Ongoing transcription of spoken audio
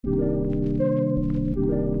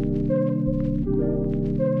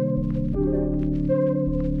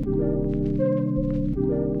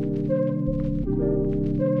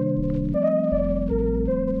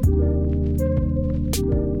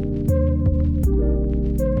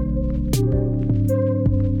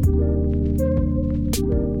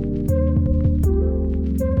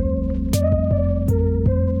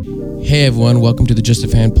Hey everyone, welcome to the Just a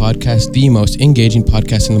Fan podcast, the most engaging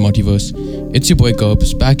podcast in the multiverse. It's your boy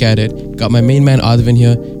Gopes, back at it. Got my main man Advin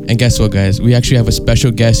here, and guess what, guys? We actually have a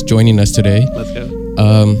special guest joining us today. Let's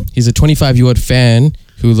go. He's a 25-year-old fan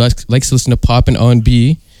who likes to listen to pop and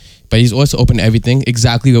R&B, but he's also open to everything.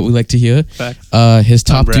 Exactly what we like to hear. Facts. His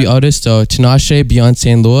top three artists are Tinashe,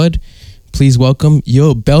 Beyonce, and Lorde. Please welcome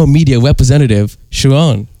your Bell Media representative,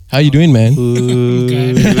 Sharon. How you doing, man? Yo,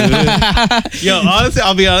 honestly,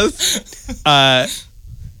 I'll be honest.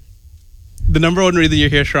 The number one reason you're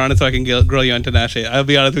here, Sharon, is so I can grill you on Tinashe. I'll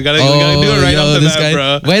be honest. We gotta do it right off the bat,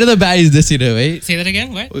 bro. Right to the bat is this, you know, right? Say that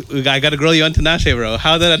again. What? I gotta grill you on Tinashe, bro.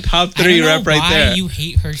 How that a top three rep right there? Why you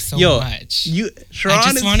hate her so much?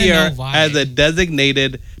 Sharon is here as a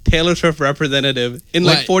designated Taylor Swift representative in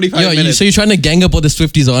like 45 minutes. So you're trying to gang up all the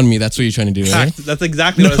Swifties on me. That's what you're trying to do, right? That's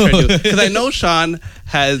exactly what I was trying to do. Because I know Sean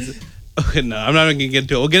has... Okay, no, I'm not even going to get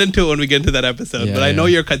into it. We'll get into it when we get into that episode. Yeah, but I know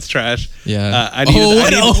your cut's trash. Yeah. You're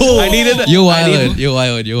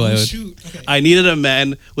wild. Oh, shoot. Okay. I needed a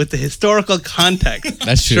man with the historical context.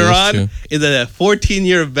 That's true. Sharon is a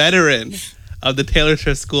 14-year veteran of the Taylor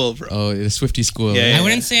Swift school, bro. Oh, the Swiftie school. Yeah, I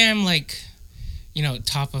wouldn't say I'm like...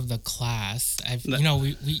 top of the class.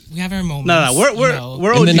 We have our moments. No,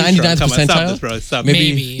 we're in the 99th percentile. Stop this, bro. Stop.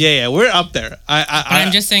 Maybe. Yeah, we're up there.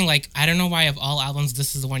 I'm just saying, like, I don't know why of all albums,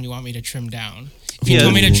 this is the one you want me to trim down. If you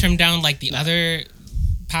told me to trim down like the other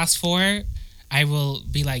past four, I will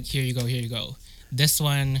be like, here you go. This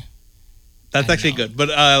one. That's actually good, but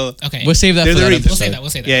okay. We'll save that for that episode. We'll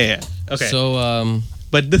say that. Yeah. Okay. So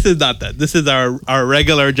but this is not that. This is our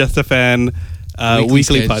regular Just a Fan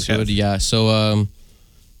weekly podcast. Yeah. So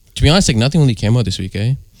to be honest, like nothing really came out this week,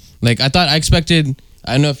 eh? Like I expected.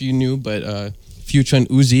 I don't know if you knew, but Future and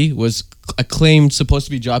Uzi was acclaimed supposed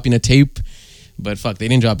to be dropping a tape, but fuck, they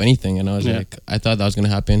didn't drop anything, and I was like, I thought that was gonna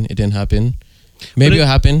happen. It didn't happen. Maybe it'll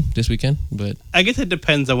happen this weekend, but I guess it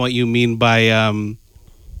depends on what you mean by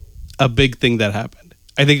a big thing that happened.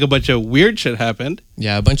 I think a bunch of weird shit happened.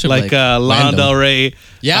 Yeah, a bunch of like Lana Del Rey.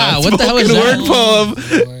 Yeah, what the hell is that? Word poem.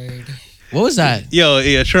 What was that?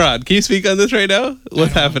 Yo, Sharon, can you speak on this right now?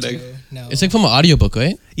 What's happening? No. It's like from an audiobook,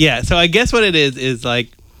 right? Yeah, so I guess what it is like,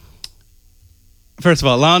 first of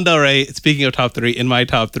all, Lana Del Rey, speaking of top three, in my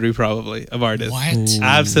top three probably of artists. What? Ooh.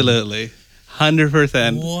 Absolutely.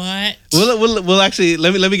 100%. What? We'll actually,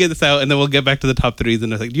 let me get this out and then we'll get back to the top threes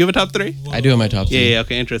in a second. Do you have a top three? Whoa. I do have my top three. Yeah,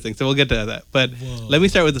 okay, interesting. So we'll get to that. But let me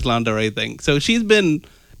start with this Lana Del Rey thing. So she's been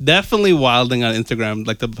definitely wilding on Instagram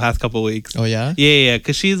like the past couple weeks. Oh yeah? Yeah,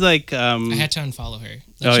 because she's like... I had to unfollow her.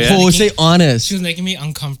 Oh, yeah? Oh, say honest. She was making me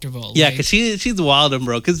uncomfortable. Yeah, because she's wilding,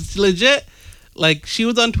 bro. Because legit, like, she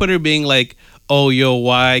was on Twitter being like, oh, yo,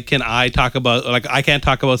 why can I talk about, like, I can't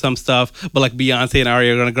talk about some stuff, but, like, Beyonce and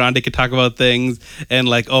Ariana Grande can talk about things, and,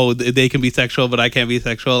 like, oh, they can be sexual, but I can't be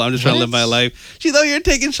sexual. I'm just trying to live my life. She's out here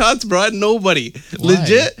taking shots, bro, at nobody. Why?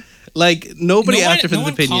 Legit. Like, nobody asked her for his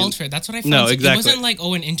opinion. Called for it. That's what I found. No, So exactly. It wasn't like,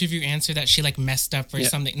 an interview answer that she, like, messed up or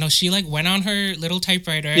something. No, she, like, went on her little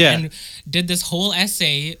typewriter and did this whole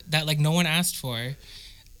essay that, like, no one asked for.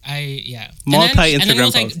 Multi-Instagram and then it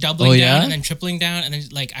was like post. doubling down and then tripling down, and then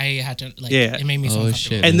like I had to like it made me so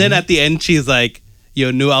uncomfortable. Shit. And then at the end, she's like, yo,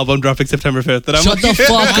 new album dropping September 5th. And I'm Shut like, the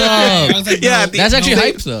fuck up. I was like, Yeah, no, That's actually no.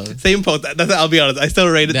 hype though. Same post. I'll be honest. I still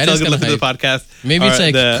rate it. That Still is gonna listen to kinda the podcast. Maybe it's Or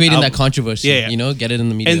like the creating album. that controversy. Yeah. You know, get it in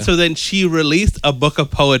the media. And so then she released a book of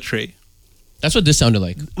poetry. That's what this sounded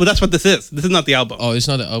like. Well, that's what this is. This is not the album. Oh, it's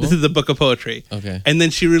not the album? This is a book of poetry. Okay. And then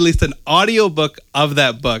she released an audio book of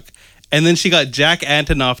that book. And then she got Jack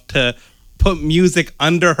Antonoff to put music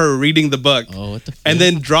under her reading the book. Oh, what the fuck? And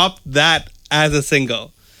then dropped that as a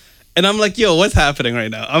single. And I'm like, yo, what's happening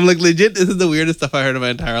right now? I'm like, legit, this is the weirdest stuff I heard in my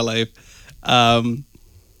entire life. I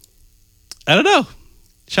don't know.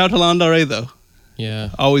 Shout out to Lana Del Rey, though. Yeah.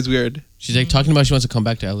 Always weird. She's like talking about she wants to come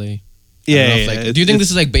back to LA. Yeah. Do you think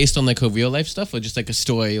this is like based on like her real life stuff or just like a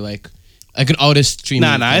story, like an artist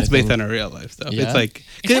streaming? Nah, it's based on her real life stuff. Yeah? It's like...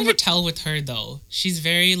 It's hard to tell with her though. She's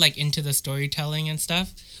very like into the storytelling and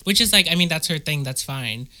stuff, which is like, I mean, that's her thing. That's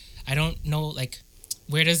fine. I don't know, like,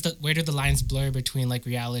 where do the lines blur between like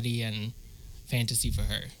reality and fantasy for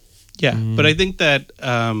her? Yeah, but I think that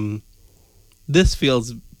this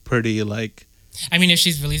feels pretty like I mean, if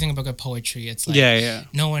she's releasing a book of poetry, it's like Yeah.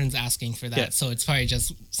 no one's asking for that, Yeah. so it's probably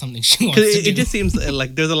just something she wants 'Cause to do. it just seems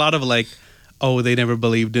like there's a lot of like, oh, they never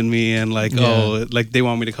believed in me, and like, Yeah. oh, like they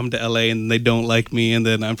want me to come to LA and they don't like me, and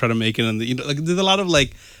then I'm trying to make it, and like there's a lot of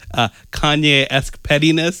like Kanye-esque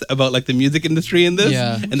pettiness about like the music industry in this,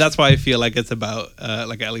 Yeah. and that's why I feel like it's about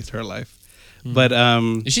like at least her life. But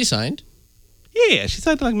Is she signed? yeah, she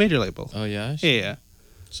signed to like major label. Oh yeah. Yeah.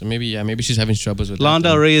 So maybe she's having troubles with Lana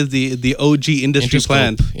Del that. Rey is the OG industry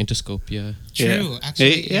plant. Interscope, yeah. True, Yeah.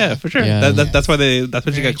 actually. Yeah, for sure. Yeah. That's why that's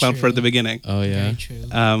what she Very got clowned for at the true. beginning. Oh yeah. Very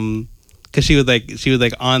true. Because she was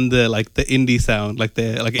like on the like the indie sound, like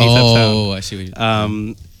the like ASAP sound. Oh, I see what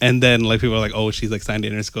you And then like people are like, oh, she's like signed to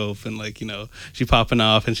Interscope, and like, you know, she popping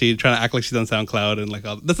off, and she trying to act like she's on SoundCloud, and like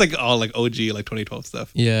all that's like all like OG like 2012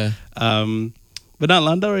 stuff. Yeah. But not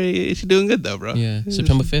Lana Del Rey, she's doing good though, bro. Yeah.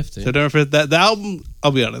 September 5th. eh? September 5th. That the album,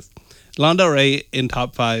 I'll be honest, Lana Del Rey in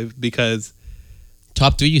top 5 because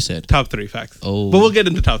Top 3 you said. top 3 facts. Oh. But we'll get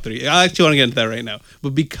into top 3. I actually want to get into that right now.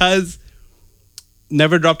 But because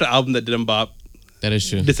never dropped an album that didn't bop, That is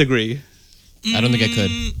true. disagree. I don't think I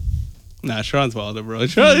could. Nah, Sharon's wilder, bro.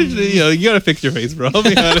 Sharon, you gotta fix your face, bro. I'll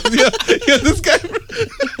be honest. This guy. Bro.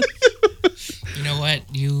 You know what?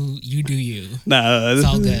 You do you. Nah, It's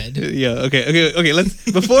all good. Yeah. Okay. Let's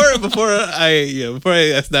before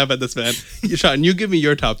I snap at this man, Sean, you give me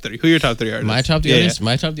your top 3. Who are your top 3 artists? My top 3 Yeah, artists. yeah.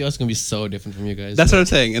 My top 3 artists gonna be so different from you guys. That's what I'm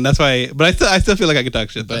saying, and that's why. But I still feel like I could talk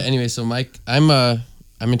shit. But anyway, so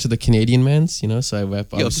I'm into the Canadian mans, you know, so I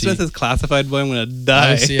rap Yo, this obviously. man says classified boy. I'm gonna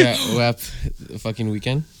die. Obviously, I rap the fucking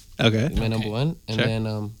Weekend. Okay. My number one, and Sure.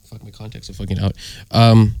 then fuck, my contacts are fucking out.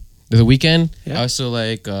 The Weekend. Yeah. I also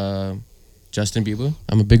like Justin Bieber.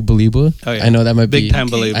 I'm a big believer. Oh, yeah. I know that might be Big time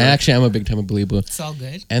believer. I actually am a big time believer. It's all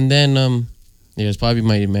good. And then yeah, it's probably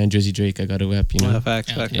my man Jersey Drake. I gotta rap, you know.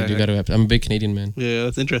 Facts. Yeah, you gotta rap. I'm a big Canadian man. Yeah,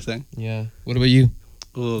 that's interesting. Yeah. What about you?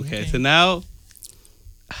 Ooh, okay, so now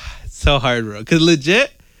it's so hard, bro. Cause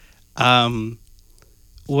legit,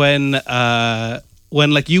 when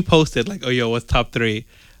like you posted like, oh yo, what's top 3?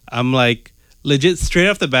 I'm like legit straight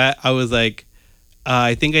off the bat. I was like,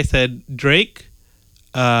 I think I said Drake,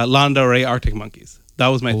 Lana Del Rey, Arctic Monkeys. That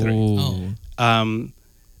was my 3. Ooh. Oh.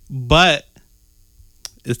 But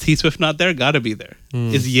is T Swift not there? Gotta be there.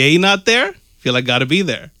 Hmm. Is Ye not there? Feel like gotta be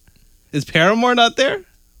there. Is Paramore not there?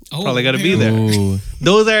 Oh, Probably gotta be very there. Ooh.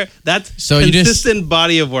 That's So you just- consistent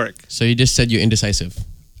body of work. So you just said you're indecisive.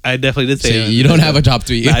 I definitely did So say you don't have a top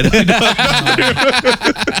 3. I don't.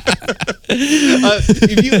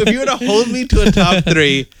 If you were to hold me to a top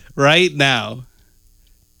 3 right now,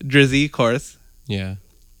 Drizzy, of course, Yeah.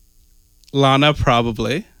 Lana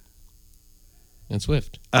probably, And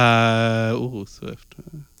Swift. Swift.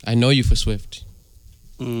 I know you for Swift.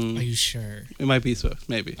 Are you sure? It might be Swift,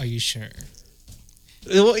 maybe. Are you sure?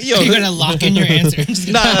 Well, yo, Are you gonna lock in your answer?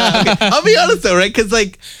 nah, okay. I'll be honest though, right? Because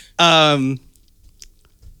like,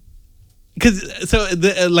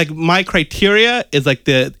 like my criteria is like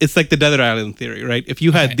it's like the desert island theory, right? If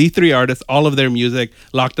you had Okay. these 3 artists, all of their music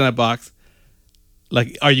locked in a box,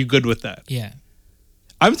 like, are you good with that? Yeah.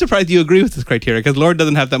 I'm surprised you agree with this criteria because Lorde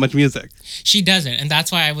doesn't have that much music. She doesn't, and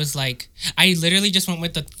that's why I was like, I literally just went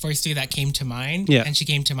with the first 3 that came to mind. Yeah. And she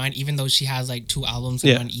came to mind, even though she has like 2 albums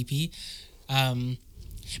and Yeah. 1 EP.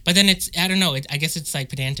 But then I don't know. I guess it's like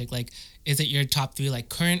pedantic. Like, is it your top 3 like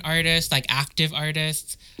current artists, like active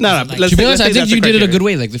artists? No, Is no, it, like, let's To be say- honest, let's I say think that's you the did it a criteria. good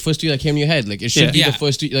way. Like the first 3 that came to your head. Like it should Yeah. be Yeah. the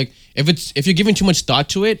first 3. Like if you're giving too much thought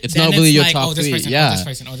to it, it's then not really it's your like, top oh, this 3. person, Yeah. oh, this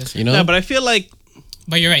person, oh, this person. You know. No, but I feel like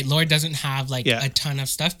But you're right. Lorde doesn't have like Yeah. a ton of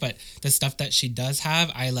stuff, but the stuff that she does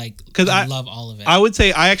have, I like. 'Cause I I- love all of it. I would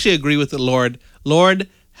say I actually agree with the Lorde. Lorde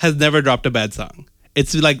has never dropped a bad song.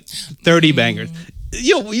 It's like 30 bangers.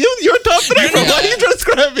 You're top 3, bro. Why are you trying to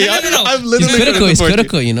describe me? No. I'm It's literally critical. trying to It's support you.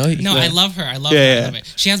 critical. You know. no, I love her. I love her. Yeah, I yeah. love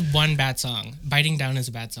it. She has 1 bad song. Biting Down is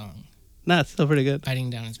a bad song. Nah, it's still pretty good. Biting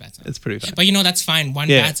Down is a bad song. It's pretty fun. But you know that's fine. 1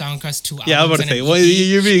 Yeah. bad song across 2 albums. Yeah, I was about to and say, an well, EP,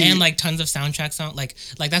 you're being- and like tons of soundtrack song. Like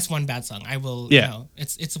that's 1 bad song. I will. Yeah. You know,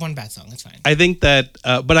 it's 1 bad song. It's fine. I think that,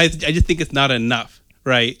 but I just think it's not enough,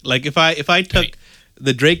 right? Like if I took Right.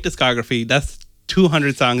 the Drake discography, that's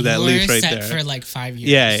 200 songs at You're least right set there. for like 5 years.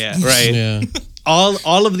 Yeah, right. Yeah.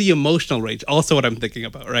 All of the emotional range. Also, what I'm thinking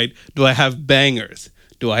about, right? Do I have bangers?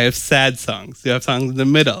 Do I have sad songs? Do I have songs in the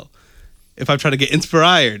middle? If I'm trying to get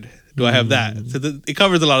inspired, do I have that? So it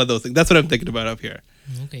covers a lot of those things. That's what I'm thinking about up here.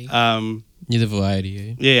 Okay. You're the variety.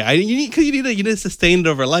 Eh? Yeah, you need to sustain it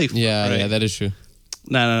over life. Yeah. right? Yeah. That is true.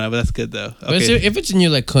 No, but that's good though. But Okay. if it's in your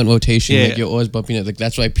like current rotation, Yeah. like you're always bumping it. Like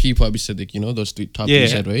that's why P probably said like those 3 top 3 Yeah.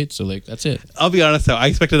 said, right. So like that's it. I'll be honest though, I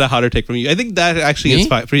expected a hotter take from you. I think that actually Me? is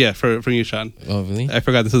fine from you, Sean. Oh really? I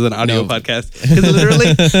forgot this was an audio No. podcast. Because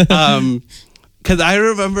literally, because I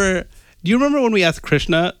remember. Do you remember when we asked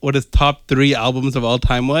Krishna what his top 3 albums of all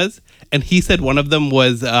time was, and he said one of them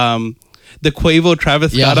was the Quavo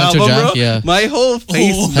Travis Yeah, Scott Hunter album, Jack, bro? yeah. My whole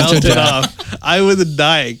face Hunter melted Jack. off. I was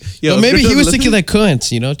dying. Yo, But maybe he Krishna was listened- thinking like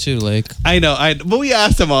currents, you know, too. Like, I know, but we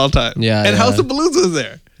asked him all the time. Yeah, and yeah. House of Blues was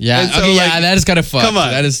there. yeah, And so, okay, like, yeah, that is kind of fucked. come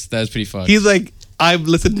on. That is pretty fucked. He's like, I've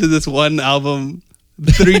listened to this one album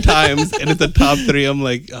 3 times, and it's the top 3. I'm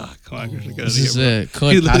like, oh, come on, Krishna, get out of This is here, a bro.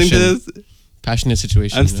 He's listening to this. passionate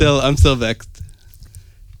situation. I'm you know? still vexed.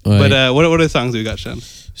 Alright. But what are the songs we got, Sean?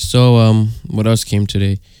 So what else came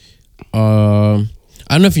today?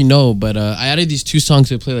 I don't know if you know, but I added these 2 songs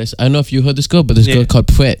to the playlist. I don't know if you heard this girl, but this Yeah. girl called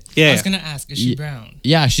Pwet. I Yeah, was gonna ask, is she brown?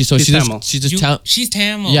 Yeah, she's She's just Tamil. she's just She's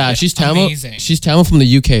Tamil. yeah, she's Tamil. Amazing. She's Tamil from the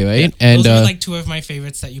UK, right? And Those are like 2 of my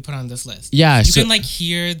favorites that you put on this list. yeah, You so can like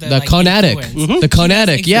hear the the like, Carnatic, influence. the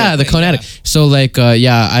Carnatic, yeah, the exactly, Carnatic. So like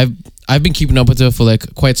yeah, I've been keeping up with her for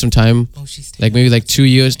like quite some time. Oh, she's Like maybe like 2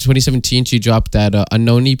 years. 2017, she dropped that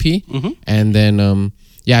Unknown EP, and then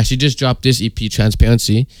yeah, she just dropped this EP,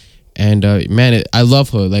 Transparency, and man, I love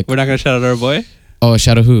her. Like, we're not gonna shout out our boy. oh,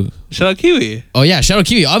 shout out who? Shout out Kiwi. Oh yeah, shout out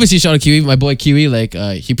Kiwi. Obviously, shout out Kiwi. My boy Kiwi, like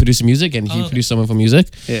he produced the music and he okay. produced someone for music.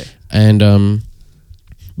 Yeah. And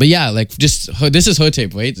but yeah, like just her, this is her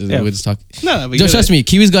tape, right? Yeah. We're just talking. No, we Don't get trust it. me.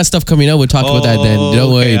 Kiwi's got stuff coming out. We'll talk about that then. Oh,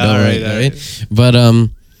 Don't worry. okay, Don't alright, worry. Alright. But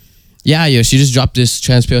yeah, she just dropped this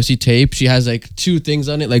Transparency tape. She has like 2 things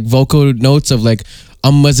on it, like vocal notes of like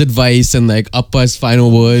Amma's advice and like Appa's final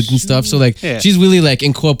words and stuff. So like Yeah. she's really like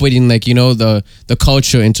incorporating like, you know, the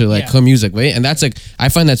culture into like Yeah. her music, right? And that's like, I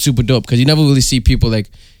find that super dope because you never really see people like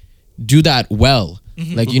do that well.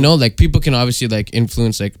 Like, you know, like people can obviously like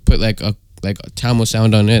influence, like put like a Tamil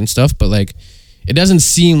sound on it and stuff, but like it doesn't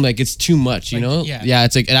seem like it's too much, you Like, know? yeah.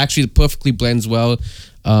 It's like it actually perfectly blends well.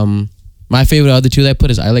 My favorite other 2 that I put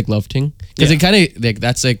is I Like Love Ting because Yeah. it kind of like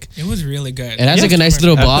that's like It was really good. it has Yeah. like a nice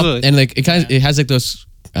little bop Absolutely. and like it kind of it has like those,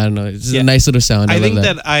 I don't know, it's just Yeah. a nice little sound. I love think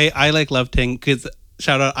that I like Love Ting because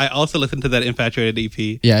shout out. I also listened to that Infatuated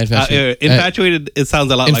EP. Yeah, Infatuated. Infatuated. It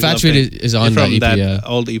sounds a lot Infatuated like Love Ting. is on from that EP, yeah.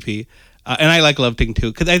 old EP. And I like Love Ting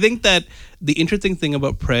too because I think that the interesting thing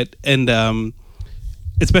about Pret and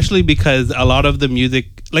especially because a lot of the music,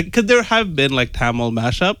 like, because there have been like Tamil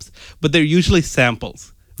mashups, but they're usually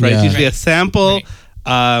samples, right? Yeah. It's usually a Right. sample,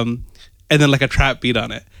 and then like a trap beat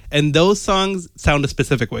on it. And those songs sound a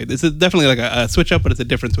specific way. This is definitely like a switch up, but it's a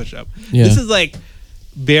different switch up. Yeah. This is like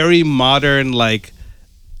very modern, like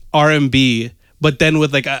R&B, but then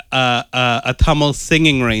with like a Tamil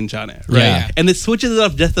singing range on it, right? Yeah. And it switches it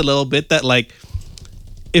up just a little bit. That like,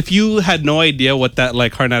 if you had no idea what that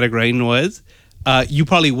like Carnatic rain was, you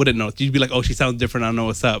probably wouldn't know. You'd be like, "Oh, she sounds different. I don't know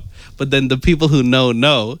what's up." But then the people who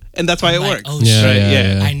know, and that's why it Like, works. oh, Yeah, shit. right?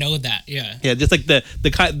 yeah, yeah. I know that. Yeah. Yeah, just like the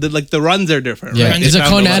like the runs are different. Yeah, right? it's a It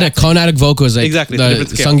sounds lot- Carnatic vocals, like Exactly, it's a the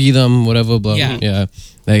different scale. Sangeetham, whatever, blah. Yeah. Yeah,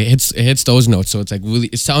 like it hits those notes, so it's like really,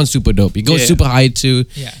 it sounds super dope. It goes Yeah. super high too.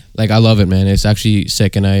 Yeah. Like I love it, man. It's actually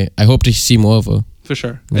sick, and I hope to see more of her. for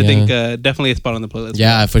sure. I Yeah. think definitely a spot on the playlist.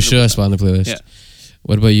 Yeah, for sure, a spot on the playlist. Yeah.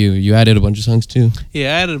 What about you? You added a bunch of songs too.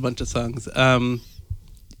 Yeah, I added a bunch of songs.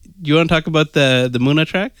 You want to talk about the Muna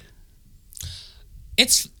track?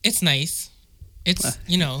 It's nice. It's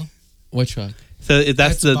What track? So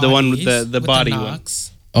that's it's the one with bodies, the body one.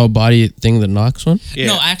 knocks. Oh, body thing, the Knox one.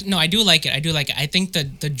 Yeah. No, I do like it. I think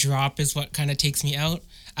the drop is what kind of takes me out.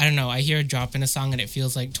 I don't know. I hear a drop in a song and it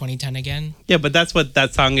feels like 2010 again. Yeah, but that's what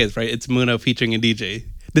that song is, right? It's Muna featuring a DJ.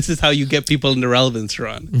 This is how you get people into relevance,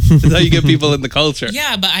 Ron. This is how you get people in the culture.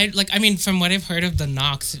 Yeah, but I mean, from what I've heard of the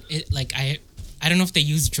Knox, it like I don't know if they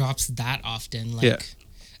use drops that often. Like, Yeah.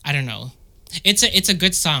 I don't know. It's a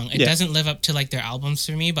good song. It Yeah. doesn't live up to like their albums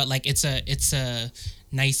for me, but like it's a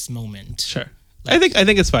nice moment. Sure. I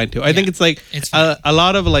think it's fine too. I think it's like It's fine. a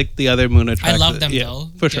lot of like the other Muna tracks. I love them yeah, though.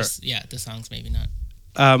 for sure. Just, yeah, the songs maybe not.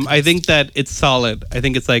 I think that it's solid. I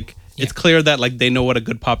think it's like it's Yeah. clear that like they know what a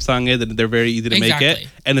good pop song is and they're very easy to make it, Exactly.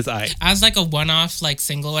 and it's I. As like a one-off like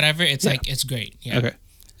single, whatever. It's like it's great. Yeah. Okay,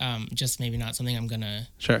 Just maybe not something I'm gonna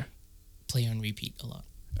sure. play on repeat a lot.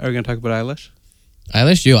 Are we gonna talk about Eilish?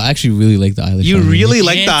 Eilish, yo, I actually really like the Eilish. You song. really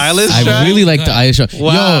like the It's- Eilish I track? really like the Good. Eilish song.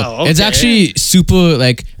 Wow, Yo, it's okay. actually super,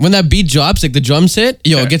 like, when that beat drops, like the drums hit,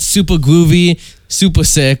 yo, Sure. it gets super groovy, super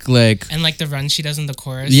sick, like, And like the run she does in the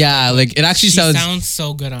chorus. yeah, like, it actually She sounds,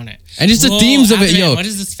 so good on it. and just the themes of it, Adrian, yo. What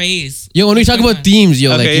is this phase? Yo, when we What's talk going about on? themes,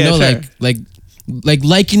 yo, Okay, like, you yeah, know, sure. like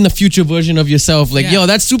liking the future version of yourself, like, Yeah. yo,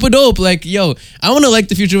 that's super dope. Like, yo, I want to like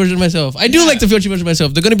the future version of myself. I do Yeah. like the future version of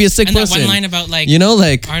myself. They're gonna be a sick And that person. one line about like, you know,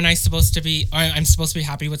 like, aren't I supposed to be? I'm supposed to be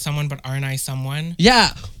happy with someone, but aren't I someone? yeah,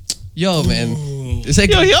 yo, man, it's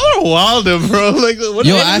like, Yo, y'all are wild, bro. Like, what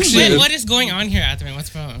Yo, what is actually- this? Wait, what is going on here, Adrian?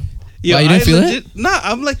 What's wrong? Yo, Why, you didn't feel it? Nah,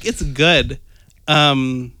 I'm like, it's good.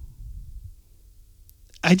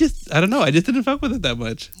 I don't know. I just didn't fuck with it that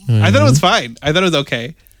much. I thought it was fine. I thought it was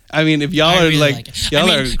okay. I mean, if y'all I are really like, like it. y'all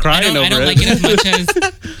I mean, are crying over I don't it. like it as much as.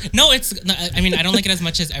 No, it's. I mean, I don't like it as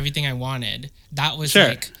much as Everything I Wanted. That was Sure.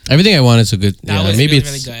 like. Everything I Want is a good. That Yeah, was maybe really,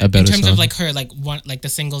 it's really good. a better In terms song. of like her, like one, like the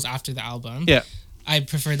singles after the album. Yeah. I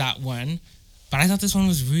prefer that one, but I thought this one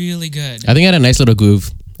was really good. I think it had a nice little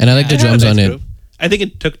groove, and I like the It had a drums nice on it. groove. I think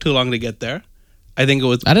it took too long to get there. I think it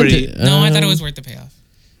was I didn't. pretty. No, I thought it was worth the payoff.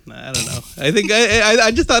 I don't know. I think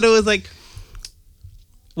I just thought it was like.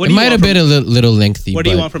 What It do you might want have been from- a little lengthy. What do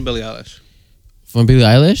you but- want from Billie Eilish from Billie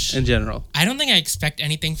Eilish? in general? I don't think I expect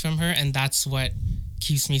anything from her, and that's what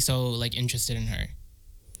keeps me so like interested in her.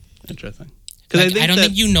 Interesting. Like, I don't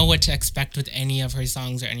think you know what to expect with any of her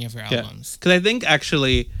songs or any of her Yeah. albums. Because I think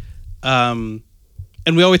actually, and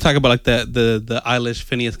we always talk about like the Eilish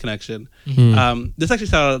Phineas connection. This actually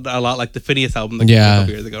sounded a lot like the Phineas album that came out a Yeah.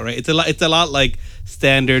 couple years ago, right? It's a lot like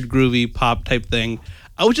standard groovy pop type thing,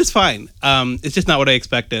 which is fine. It's just not what I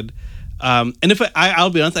expected. And if I'll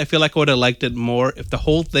be honest, I feel like I would have liked it more if the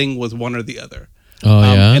whole thing was one or the other. Oh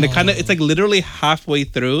yeah. And it's like literally halfway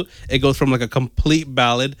through, it goes from like a complete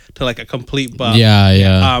ballad to like a complete bop.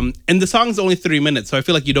 yeah. And the song's only 3 minutes, so I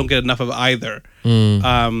feel like you don't get enough of either.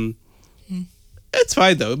 It's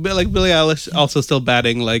fine though. But like Billie Eilish also still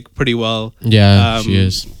batting like pretty well. Yeah, she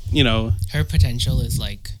is. You know, Her potential is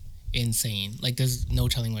like insane. Like there's no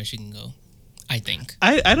telling where she can go. I think.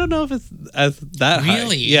 I don't know if it's as that high.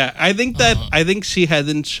 Really? Yeah, I think that I think she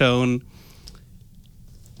hasn't shown.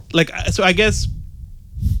 Like, so I guess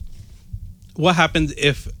what happens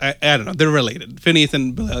if I don't know, they're related. Phineas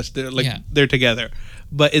and Billie Eilish, they're together,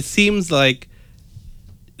 but it seems like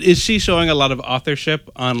is she showing a lot of authorship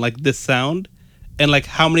on like this sound, and like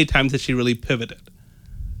how many times has she really pivoted?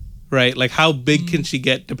 Right, like how big can she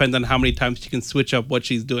get depends on how many times she can switch up what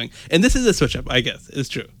she's doing, and this is a switch up, I guess. It's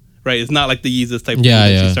true, right? It's not like the Yeezus type thing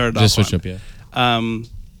that she started Just off switch on. up, yeah.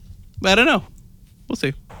 But I don't know. We'll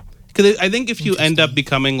see. Because I think if you end up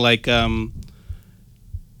becoming like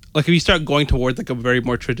if you start going towards like a very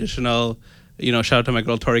more traditional, you know, shout out to my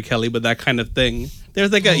girl Tori Kelly, but that kind of thing.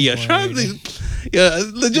 There's like legit.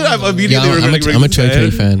 I'm immediately regretting I'm a this Troy guy.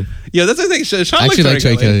 Kelly fan. Yeah, that's what I think. Sean I actually like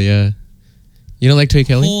Troy Kelly. Yeah. You don't like Troy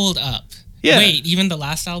Kelly? Hold up. Yeah. Wait, even the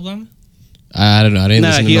last album? I don't know. I didn't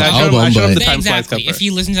listen to the I showed him album, the but time slice Exactly. cover. If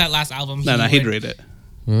you listen to that last album, No, he'd would- rate it.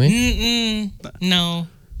 really? No.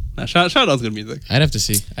 No, shout out's good music. I'd have to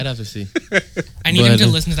see. I need him But, to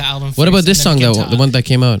listen to the album. What about first, this and song? then we That can the talk. one that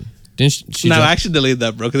came out. Didn't she? No, drop- I actually deleted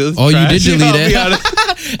that, bro. Because it was Oh, you did trash. delete I'll be it?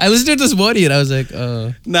 honest. I listened to it this morning and I was like,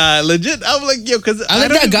 Nah, legit. I'm like, yo, because I like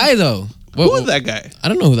that guy though. Who was that guy? I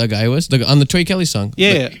don't know who that guy was. On the Troy Kelly song.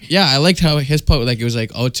 Yeah, But, yeah. I liked how his part, like it was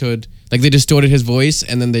like altered, like they distorted his voice,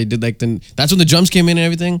 and then they did like that's when the drums came in and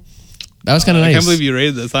everything. That was kind of I nice. can't believe you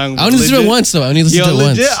rated that song. I only listened to it Legit. once though. I only listened Yo, to it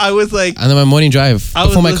once. legit, I was like, And then my morning drive I was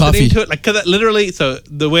before my listening coffee. to it, like, cause literally, so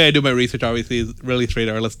the way I do my research obviously is Release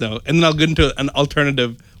Radar. Let's know, and then I'll get into an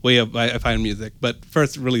alternative way of I find music. But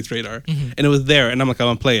first, Release Radar, and it was there, and I'm like, I'm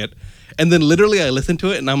gonna play it, and then literally I listened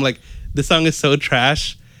to it, and I'm like, this song is so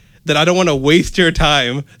trash that I don't want to waste your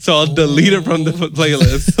time, so I'll delete it from the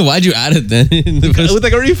playlist. Why'd you add it then? In the It first- was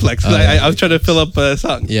like a reflex. 'Cause I was trying to fill up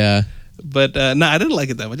songs. yeah. But no, I didn't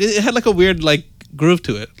like it that much. It had like a weird like groove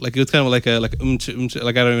to it. Like it was kind of like like I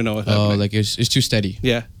don't even know what happened. Oh, like it's too steady.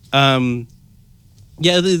 Yeah.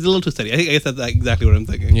 Yeah, it's a little too steady. I guess that's exactly what I'm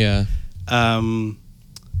thinking. Yeah.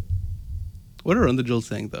 What are Run the Jewels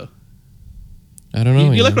saying though? I don't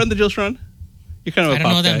know. You like Run the Jewels, Ron? You're kind of a I don't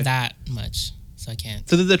pop know them guy. that much, so I can't.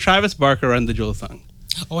 So there's a Travis Barker Run the Jewels song.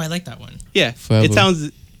 Oh, I like that one. Yeah, Forever. it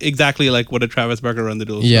sounds exactly like what a Travis Barker Run the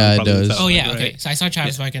Jewels. Yeah, song it probably does. sounds Oh like, yeah, right? okay. So I saw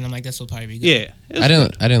Travis Barker and I'm like, this will probably be good. Yeah, it was I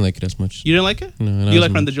good. didn't like it as much. You didn't like it? No, Do I you was-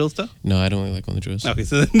 like Run the Jewels stuff? No, I don't really like on the Jewels. Okay,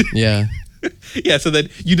 so then Yeah. yeah, so then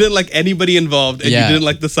you didn't like anybody involved, and Yeah. you didn't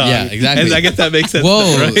like the song. Yeah, exactly. And I guess that makes sense. Whoa,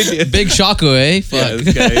 then, right? Yeah. big shocker, eh? Fuck. Yeah,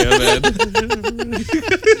 this guy, yeah, man.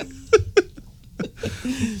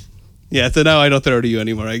 Yeah, so now I don't throw to you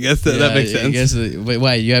anymore. I guess that Yeah, makes sense. I guess. Wait,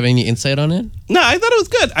 why? You have any insight on it? No, I thought it was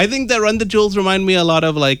good. I think that Run the Jewels remind me a lot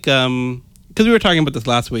of like, because we were talking about this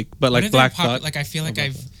last week, but What like if they're Black pop- Thought. Like I feel like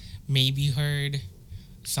I've maybe heard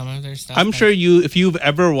some of their stuff. I'm but- sure if you've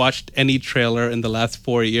ever watched any trailer in the last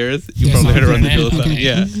 4 years, you There's probably heard a Run the something Jewels in it? song.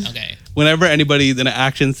 Okay. Yeah. Okay. Whenever anybody's in an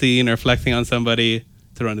action scene or flexing on somebody,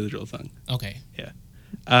 it's a Run the Jewels song. Okay.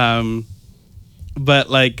 Yeah. But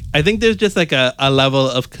like, I think there's just like a level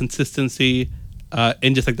of consistency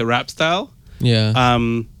in just like the rap style. Yeah.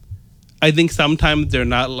 I think sometimes they're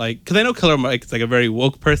not like, because I know Killer Mike is like a very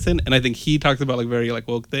woke person, and I think he talks about like very like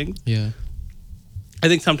woke things. yeah. I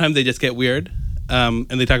think sometimes they just get weird, and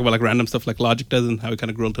they talk about like random stuff like Logic does and how we kind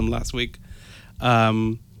of grilled him last week.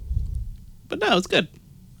 But no, it's good.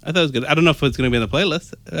 I thought it was good. I don't know if it's going to be on the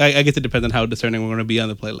playlist. I guess it depends on how discerning we're going to be on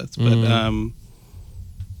the playlist. But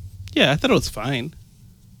yeah, I thought it was fine.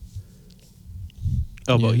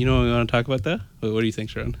 Oh, but you know what we want to talk about though? What do you think,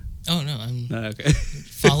 Sharon? Oh no, I'm Okay.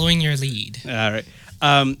 following your lead. All right.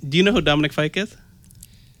 Do you know who Dominic Fike is?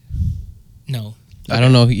 No. I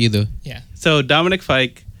don't know either. Yeah. So Dominic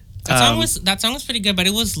Fike. That song was pretty good, but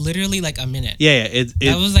it was literally like a minute. Yeah.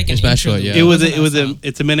 That was like an It's Smash interlude. Short, yeah.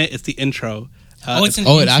 It's a minute. It's the intro. It's an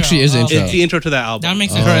Oh, it intro. actually is Oh, intro. It's the intro to that album. That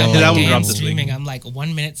makes sense. Oh. His album Damn, dropped this week. streaming. I'm like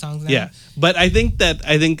 1 minute songs now. Yeah, but I think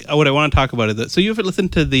what I want to talk about is that. So you've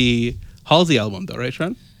listened to the Halsey album, though, right,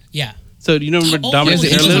 Sharon? Yeah. So do you remember Oh, Dominic's he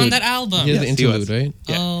was interlude? on that album. He has Yes, the he interlude, was. right?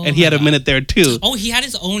 Yeah, Oh and he had my a minute there too, Oh, he had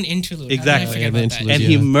his own interlude. Exactly. How did I Yeah, forget the about that? interlude, and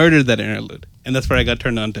he murdered that interlude, and that's where I got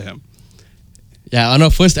turned on to him. Yeah, on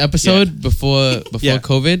our first episode Yeah. before Yeah.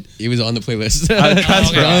 COVID, he was on the playlist.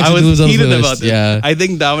 Trust me, okay. I He was on the heated playlist, about this. Yeah. I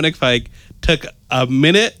think Dominic Fike took a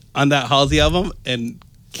minute on that Halsey album and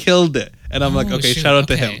killed it, and I'm like, Oh, okay, shoot, shout out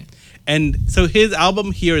to okay. him. And so his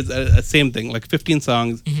album here is a same thing, like 15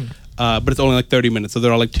 songs, but it's only like 30 minutes, so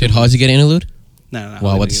they're all like 2 Did Halsey get interlude? No.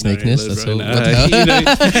 Wow, what the snakeness? That's so. What the hell?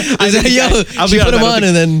 I Is that, think- yo, I'll she be put honest, him I don't on think-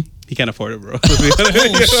 and then. He can't afford it, bro.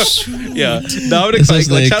 shoot. Yeah, Dominic It's Fike, just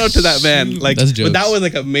like like, shout out to that man. Like, That's but that jokes. was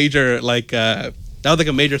like a major, that was like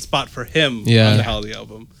a major spot for him Yeah. on the Halsey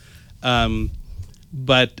album.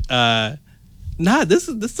 But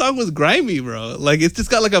this song was grimy, bro. Like, it's just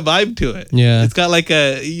got like a vibe to it. Yeah. it's got like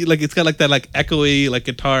that like echoey like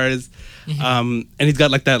guitars, and he's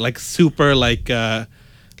got like that like super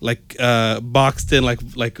boxed in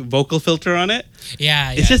like vocal filter on it.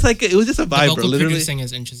 Yeah. It's just like it was just a the vibe, bro. vocal Literally. producing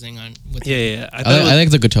is interesting on with Yeah. I I, thought it was- I like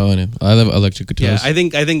the guitar on it. I love electric Yeah, guitars. I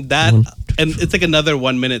think that, One, and it's like another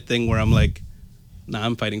 1 minute thing where I'm like, nah,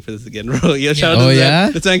 I'm fighting for this again, bro. Yeah, shout out Oh, to yeah?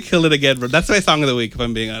 that. This man killed it again, bro. That's my song of the week, if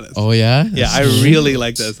I'm being honest. Oh yeah. Yeah, I really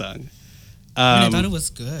like that song. I thought it was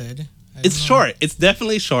good. I It's don't know. short. It's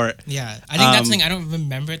definitely short. Yeah, I think that's the Um, thing. I don't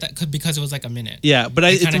remember that because it was like a minute. Yeah, but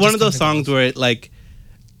It it's kinda one just of those comes and songs goes. where it like,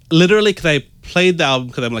 literally, because I played the album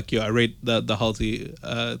because I'm like, yo, I rate the Halsey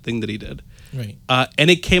thing that he did, Right. and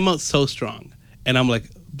it came out so strong, and I'm like,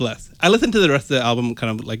 blessed. I listened to the rest of the album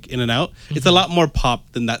kind of like in and out. It's a lot more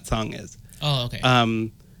pop than that song is. Oh, okay.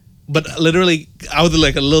 But literally, I was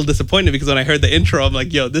like a little disappointed because when I heard the intro, I'm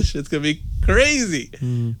like, yo, this shit's gonna be crazy.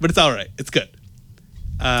 But it's all right. It's good.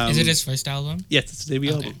 Is it his first album? Yes, it's his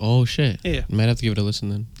debut Okay. album. Oh shit. Yeah. Might have to give it a listen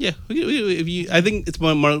then. Yeah, I think it's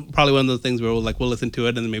probably one of those things where we'll listen to it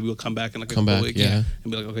and then maybe we'll come back in like a Come couple back, weeks yeah.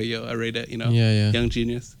 and be like, okay, yo, I rate it. Yeah. Young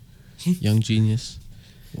genius. Young genius.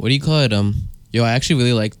 What do you call it? Yo, I actually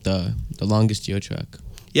really like the longest year track.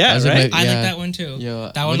 Yeah, As in, right. like, I yeah. like that one too. Yo,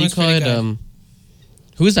 that what one do you was call pretty it? good.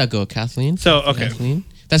 Who is that girl? Kathleen. So okay, Kathleen.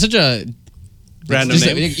 That's such a random just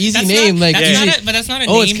name. like, easy That's name. not, Like that's easy. not a, but that's not a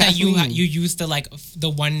Oh, it's name that you Kathleen. you use the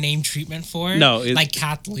one name treatment for. No, it's- like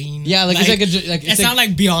Kathleen. Yeah, like, it's like it's it's not like,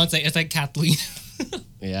 like Beyonce. It's like Kathleen.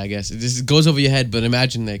 yeah, I guess it just goes over your head. But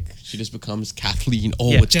imagine like she just becomes Kathleen.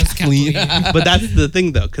 Oh, Yeah. it's Just Kathleen. Kathleen. But that's the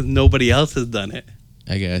thing though, because nobody else has done it.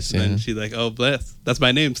 I guess. And Yeah. then she's like, oh, bless. That's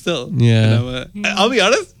my name still. Yeah. And I'll be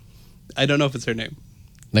honest. I don't know if it's her name.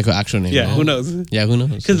 Like her actual name. Yeah, Oh. who knows? Yeah, who knows?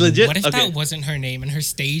 Because legit. What if okay. that wasn't her name and her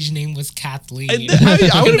stage name was Kathleen? I wouldn't be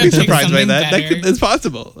Couldn't pick surprised by something that. better? It's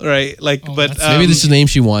possible, right? Like, Oh, but that's- Maybe this is the name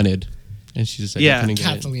she wanted, and she just like Yeah. I couldn't get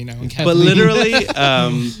it. Kathleen. I don't But literally,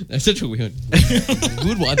 That's such a weird. Who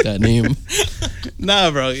would want that name? nah,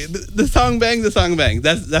 bro. The song bangs. The song bangs.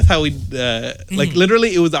 That's how we like.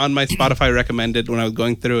 Literally, it was on my Spotify recommended when I was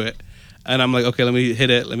going through it, and I'm like, okay, let me hit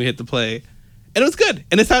it. Let me hit the play, and it was good.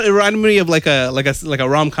 And it reminded me of like a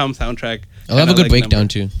rom-com soundtrack. I love a Kinda good like breakdown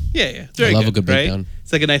number. too. Yeah, it's very I love good, a good right? breakdown.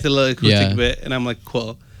 It's like a nice little acoustic Yeah. bit, and I'm like,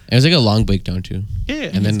 cool. And it was like a long breakdown too. Yeah,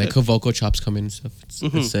 And then it's like good. her vocal chops come in and stuff.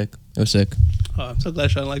 It's sick. It was sick. Oh, I'm so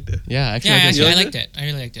glad Sean liked it. Yeah, actually, Yeah, I, did. actually, I like liked it. I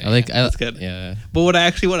really liked it. I like. That's good. Yeah, But what I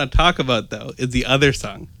actually want to talk about though is the other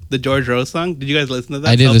song, the George Rose song. Did you guys listen to that?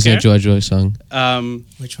 I did listen to Self-Care? George Roy's song.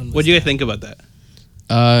 Which one? What do you guys think about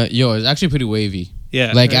that? Yo, it's actually pretty wavy.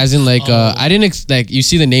 Yeah, Like as in like Oh. I didn't like you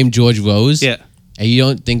see the name George Rose. yeah, And you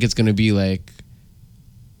don't think it's gonna be like.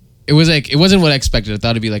 It was like it wasn't what I expected. I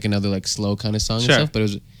thought it'd be like another like slow kind of song Sure. and stuff, but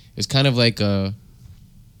it was kind of like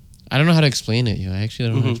I don't know how to explain it. I actually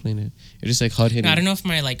don't know how to explain it. It's just like hard hitting. I don't know if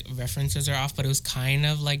my like references are off, but it was kind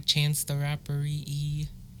of like Chance the Rapper-y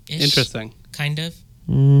ish. interesting. Kind of.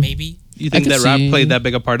 Mm. Maybe. You think could that rap see- played that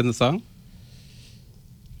big a part in the song?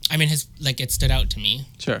 I mean, his like it stood out to me.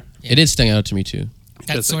 Sure. It did stand out to me too. That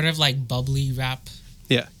Interesting. sort of like bubbly rap.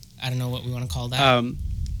 Yeah. I don't know what we want to call that.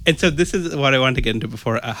 And so this is what I wanted to get into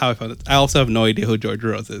before how I found it. I also have no idea who George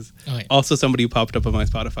Rose is. Okay. Also, somebody who popped up on my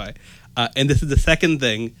Spotify. And this is the second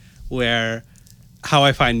thing where how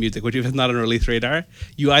I find music, which if it's not on release radar,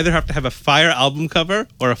 you either have to have a fire album cover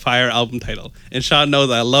or a fire album title. And Sean knows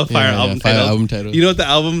I love fire album fire titles. album titles. You know what the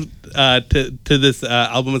album to this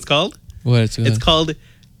album is called? What? It's called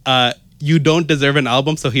You Don't Deserve an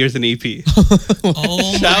Album, So Here's an EP.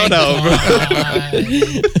 Oh Shout my out, bro. god!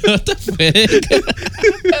 What the fuck?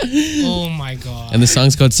 Oh my god! And the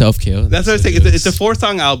song's called Self Kill. That's what I'm saying. It's a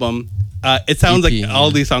 4-song album. It sounds EP, like all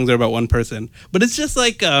yeah. these songs are about one person, but it's just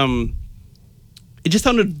like it just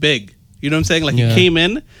sounded big. You know what I'm saying? Like Yeah. you came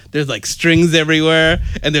in, there's like strings everywhere,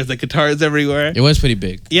 and there's like guitars everywhere. It was pretty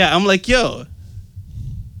big. Yeah, I'm like, yo,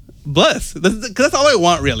 bless. That's all I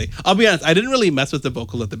want, really. I'll be honest. I didn't really mess with the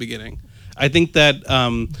vocal at the beginning. I think that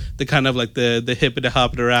the kind of like the hip and the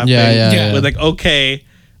hop and the rap Yeah, thing was like okay,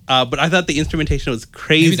 but I thought the instrumentation was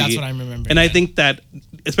crazy. Maybe that's what I'm remembering. And I then. think that,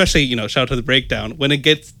 especially shout out to the breakdown, when it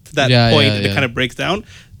gets to that point and it kind of breaks down,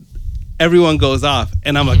 everyone goes off,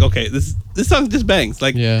 and I'm like, okay, this song just bangs.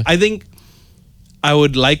 Like, Yeah. I think I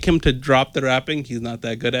would like him to drop the rapping. He's not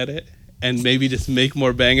that good at it. And maybe just make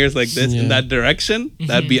more bangers like this in that direction.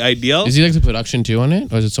 That'd be ideal. Is he like the production too on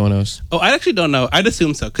it, or is it someone else? Oh, I actually don't know. I'd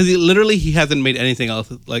assume so because he hasn't made anything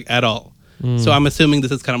else like at all. So I'm assuming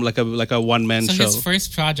this is kind of like a one man So show. his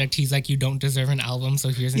first project, he's like, you don't deserve an album, so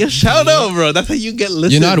here's an Yeah, EP. shout out, bro. That's how you get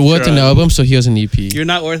listened. You're not worth an Sharon. album, so here's an EP. You're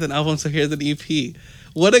not worth an album, so here's an EP.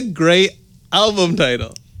 What a great album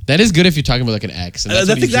title. That is good if you're talking about like an ex. And That's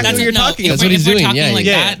what he's exactly doing. what you're talking if about. That's what we're- he's if we're doing, talking yeah, like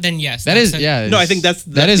yeah. that, then yes. That that's is, yeah. No, I think that's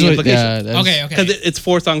that the is what. implication. Yeah. That's, Okay, Because okay. it's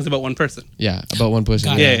 4 songs about one person. Yeah, about one person.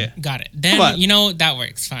 Got yeah. it. Yeah. Got it. Come on. Then, that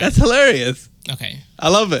works. Fine. That's hilarious. Okay. I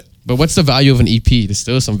love it. But what's the value of an EP? There's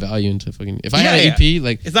still some value into fucking. If I had an EP,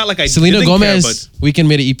 like It's not like I Selena didn't care Gomez, we can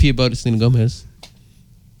make an EP about Selena Gomez.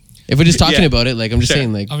 If we're just talking Yeah. about it, like I'm just Sure.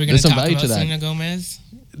 saying, like Are we going there's to some talk value about to that. Selena Gomez?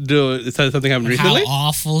 Is that something happened How recently?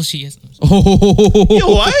 awful she is. Oh, Yo,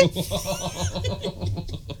 what?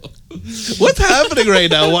 What's happening right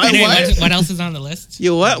now? Why? Anyway, Why? what else is on the list?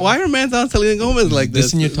 Yo, what? Why are man's on Selena Gomez like this?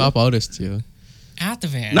 Listen, your top artists, yo. At the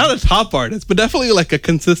van. Not a top artist, but definitely like a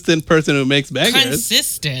consistent person who makes bangers.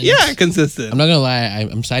 Consistent. Yeah, consistent. I'm not gonna lie,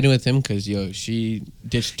 I'm siding with him because she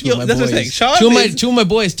ditched two Yo, of my that's what I'm saying. boys. Sean is- Two of my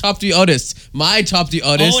boys, top 3 artists. My top 3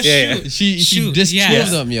 artists. Oh, Yeah, shoot. She Shoot, just yeah. two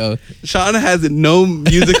of them, yo. Sean has no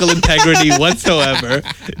musical integrity whatsoever.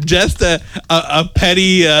 Just a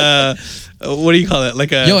petty. What do you call it?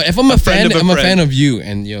 Like a Yo, if I'm a fan, friend of I'm a friend. fan of you,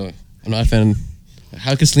 and yo, I'm not a fan.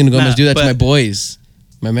 How can Selena Gomez Nah, do that to but- my boys,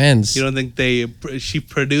 my mans? You don't think she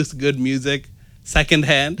produced good music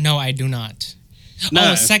secondhand? No, I do not.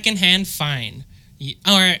 Nah. Oh, secondhand, fine.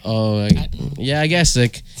 Or Oh, like, yeah, I guess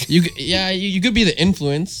like you could be the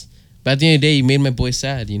influence, but at the end of the day, you made my boy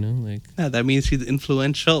sad. You know, like Nah, that means she's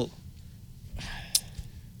influential.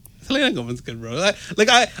 Selena Gomez is good, bro.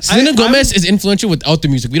 Selena Gomez is influential without the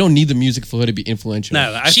music. We don't need the music for her to be influential.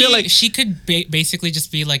 No, I she, feel like she could basically just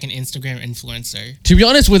be like an Instagram influencer. To be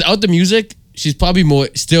honest, without the music, she's probably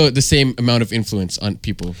still the same amount of influence on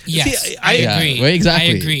people. Yes, See, I Yeah, agree. right, exactly.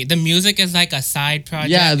 I agree. The music is like a side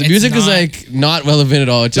project. Yeah, the It's music is not- like not relevant at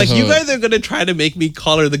all. It's like just you her. guys are gonna try to make me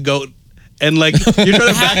call her the goat, and like you're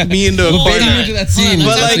trying to back me into a Hold Baiting corner. you into that Hold scene. on,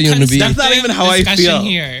 But let's like have a you wanna be. that's not even how I discussion feel.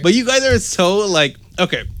 here. But you guys are so like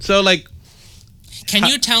okay, so like Can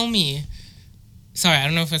you tell me? Sorry, I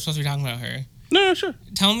don't know if I'm supposed to be talking about her. no, sure.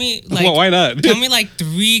 Tell me, like, Well, why not? tell me like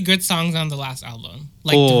 3 good songs on the last album.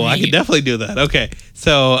 Like, Oh, 3. I could definitely do that. Okay,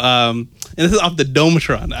 so and this is off the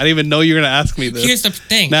Dometron. I didn't even know you were gonna ask me this. Here's the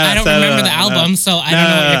thing. Nah, I don't nah, remember nah, the album, nah. so I don't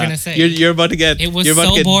know what you're gonna say. You're about to get. It was you're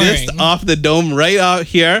about so to get dissed boring. off the dome right out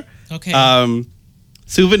here. Okay.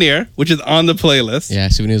 Souvenir, which is on the playlist. Yeah,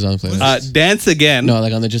 souvenirs on the playlist. Dance Again. No,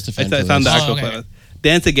 like on the just a fan It's on the playlist. actual okay. playlist.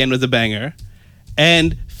 Dance Again was a banger,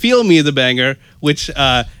 and Feel Me is a banger, which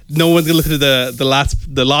no one's gonna listen to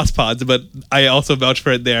the Lost Pods, but I also vouch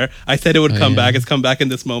for it there. I said it would come yeah. back. It's come back in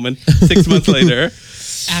this moment. 6 months later.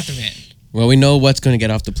 At the van. Well, we know what's going to get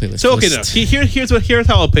off the playlist. So okay, no. list. Here's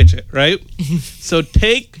how I'll pitch it. Right. So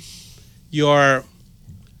take your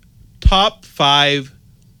top 5.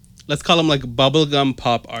 Let's call them like bubblegum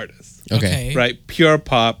pop artists. Okay. Right. Pure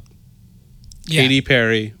pop. Yeah. Katy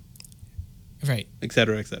Perry, Right.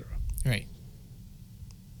 etc., etc. Right.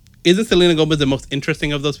 Isn't Selena Gomez the most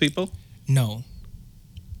interesting of those people? No.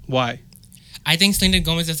 Why? I think Selena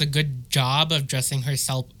Gomez does a good job of dressing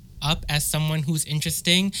herself up as someone who's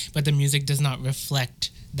interesting, but the music does not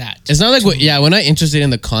reflect that. It's not like we're not interested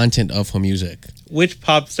in the content of her music. Which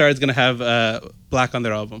pop star is gonna have black on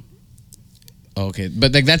their album? Oh, okay,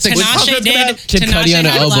 but like that's like Tinashe did. Kid Cudi on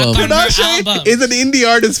an had album. Black on her Tinashe album. is an indie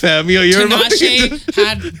artist, fam. You're Tinashe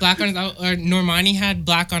had Black on his album, or Normani had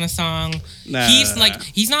Black on a song. Nah.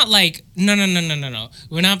 He's not like no.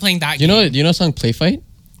 We're not playing that. You game. know song Play Fight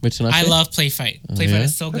with Tinashe? I love Play Fight. Play Fight yeah?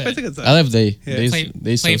 is so good. I think it's I love they. Yeah.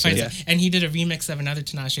 They so Play sick. Fight, and he did a remix of another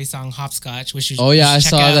Tinashe song, Hopscotch, which you Oh yeah, I should check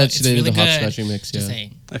saw out. that It's they did really the good. Hopscotch remix. Just Yeah,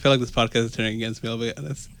 saying. I feel like this podcast is turning against me. I'll be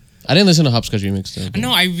honest. I didn't listen to Hopscotch remix though.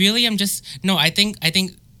 No, I really am just no. I think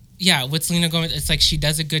yeah, with Selena Gomez, it's like she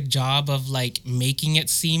does a good job of like making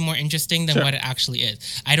it seem more interesting than Sure. what it actually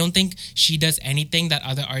is. I don't think she does anything that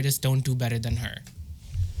other artists don't do better than her.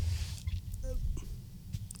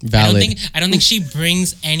 Valid. I don't think she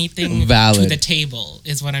brings anything to Valid. the table.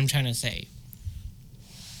 Is what I'm trying to say.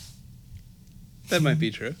 That might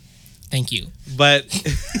be true. Thank you. But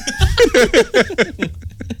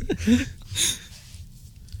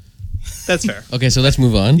that's fair. Okay, so let's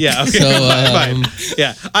move on. Yeah. Okay. So, fine.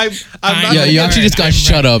 Yeah. I'm not. yeah, you I'm actually just got right.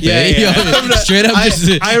 shut up. Yeah, eh? yeah. Yo, I'm not- straight up, I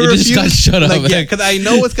you refuse, just got shut up. Like, yeah, eh? because I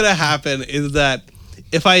know what's gonna happen is that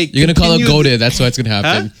if I You're gonna call her continue- goated. That's what's gonna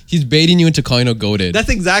happen. Huh? He's baiting you into calling her goated. That's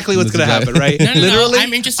exactly what's That's gonna happen, right? No. Literally,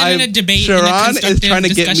 I'm interested in a debate, in a Sharon is constructive trying to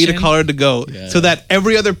get me to discussion. call her to go, Yeah. so that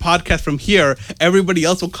every other podcast from here, everybody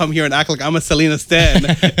else will come here and act like I'm a Selena stan,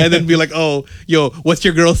 and then be like, "Oh, yo, what's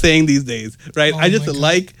your girl saying these days?" Right? Oh I just my God.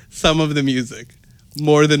 like some of the music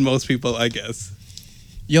more than most people, I guess.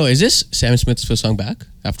 Yo, is this Sam Smith's first song back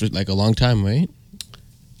after like a long time, right?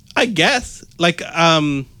 I guess, like,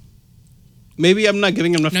 maybe I'm not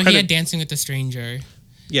giving him enough No, he credit. had Dancing with a Stranger.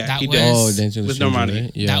 Yeah, that he was- did. Oh, Dancing with With the Stranger, Normani.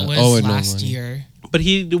 right? Yeah. That was oh, with last Normani. year. But is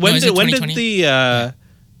it when did 2020?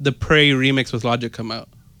 the Prey remix with Logic come out?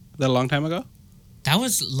 That a long time ago? That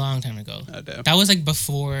was a long time ago. Oh, damn. That was like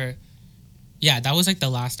before. Yeah, that was like the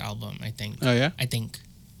last album, I think. Oh yeah. I think.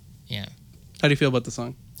 Yeah, How do you feel about the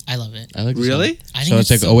song? I love it. I like the Really? song. I So think it's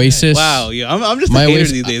like so Oasis. Wow, yeah, I'm just a My hater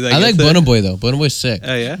Oasis. these days. I like guess. Burna Boy though. Burna Boy's sick.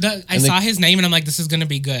 Oh yeah. I And saw like- his name and I'm like, this is gonna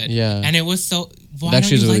be good. Yeah. And it was so. Why That don't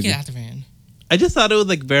shit's you like really it, good. Athavan? I just thought it was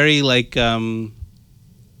like very like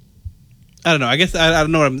I don't know. I guess I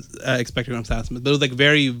don't know what I'm expecting from Sam Smith, but it was like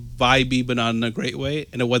very vibey, but not in a great way,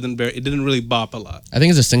 and it wasn't very. It didn't really bop a lot. I think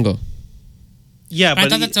it's a single. Yeah, But I but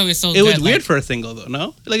thought that's always so it good. was weird like, for a single though.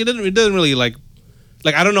 No, like it didn't really like.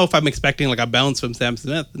 Like I don't know if I'm expecting like a bounce from Sam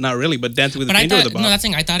Smith. Not really, but Dancing with the But I Stranger was thought a bop. no, that's the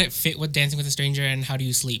thing. I thought it fit with Dancing with a Stranger and How Do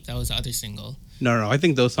You Sleep. That was the other single. No, I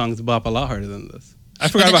think those songs bop a lot harder than this. I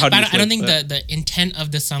forgot about How Do You I don't Sleep, think but- the intent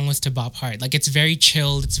of the song was to bop hard. Like it's very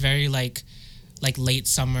chilled. It's very like late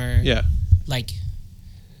summer. Yeah. Like,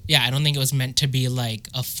 yeah, I don't think it was meant to be like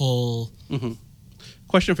a full.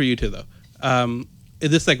 Question for you two though. Is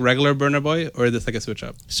this like regular Burna Boy or is this like a switch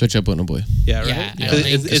up? Switch up Burna Boy. Yeah, right. Yeah, I Is- don't is-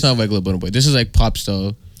 think- It's is- not regular Burna Boy. This is like pop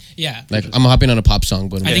style. Yeah, Like I'm hopping on a pop song,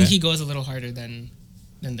 Burna Boy. I think he goes a little harder than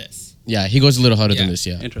this. Yeah, he goes a little harder Yeah. than this.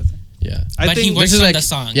 Yeah, Interesting. yeah. I But he think works This is on like the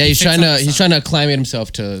song. Yeah, He he's fits trying on to the he's song. trying to acclimate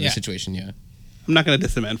himself to the Yeah. situation. Yeah, I'm not gonna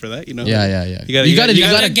diss the man for that. You know. yeah. You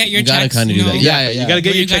gotta get your checks, kind of you do know? that. Yeah, Yeah, You gotta get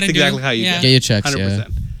What your you checks gotta do. exactly how you Yeah. get. Get your checks.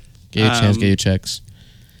 100%. Get your chance. Get your checks.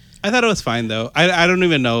 I thought it was fine though. I don't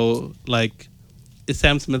even know like is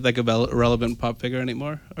Sam Smith like a relevant pop figure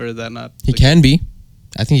anymore or is that not? He like- can be.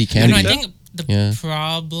 I think he I can know. I be. think the Yeah.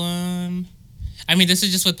 problem. I mean, this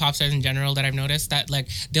is just with pop stars in general that I've noticed that like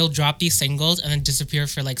they'll drop these singles and then disappear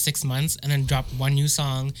for like 6 months and then drop one new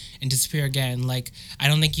song and disappear again. Like I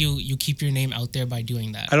don't think you keep your name out there by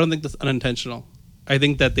doing that. I don't think that's unintentional. I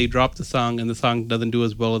think that they dropped the song and the song doesn't do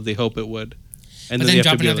as well as they hope it would. And But they then have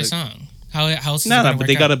drop to be another like, song. How else is No, it gonna but work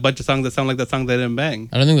they got out? a bunch of songs that sound like that song they didn't bang.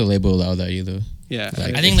 I don't think the label will allow that either. Yeah.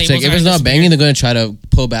 Like, I think it's like labels if are it's not just banging, weird. they're gonna try to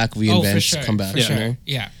pull back, reinvent, Oh, for sure, come back. for you sure. know?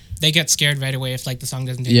 Yeah, they get scared right away if like the song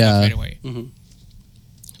doesn't take Yeah. off right away. Mhm.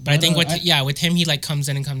 But I think I- with him he like comes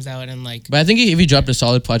in and comes out and like But I think if he dropped a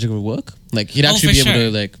solid project, it would work. Like he'd Oh, actually for be able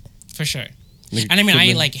sure. to like. for sure. like, And I mean, I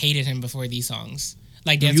put like hated him before these songs.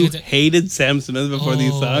 Like You Dancing with the- hated Sam Smith before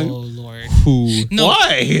these Oh songs? Lord. who. No,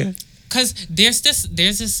 Why? because there's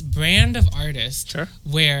this brand of artist Sure.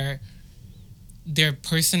 where their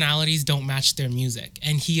personalities don't match their music,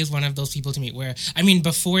 and he is one of those people to me. Where I mean,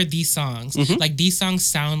 before these songs, like these songs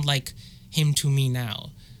sound like him to me now,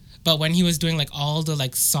 but when he was doing like all the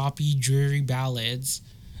like soppy, dreary ballads,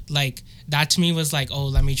 like that to me was like, oh,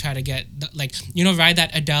 let me try to get like ride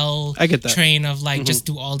that Adele I get that. train of like just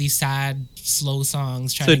do all these sad, slow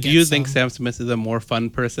songs. Trying So to do get you think some- Sam Smith is a more fun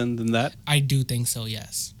person than that? I do think so.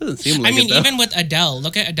 Yes. Doesn't seem like I mean, it though. even with Adele,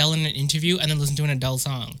 look at Adele in an interview and then listen to an Adele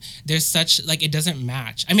song. There's such like it doesn't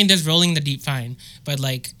match. I mean, there's Rolling in the Deep fine, but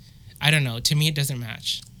like I don't know. To me, it doesn't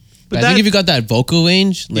match. But I that- think if you got that vocal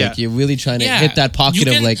range, like Yeah. you're really trying to Yeah. hit that pocket You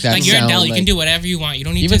can- of like that like you're sound. Adele, you like, can do whatever you want. You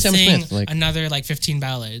don't need Even to Sam sing Smith, like- another like 15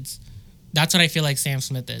 ballads. That's what I feel like Sam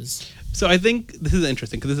Smith is. So I think this is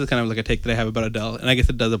interesting because this is kind of like a take that I have about Adele, and I guess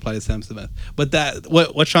it does apply to Sam Smith. But that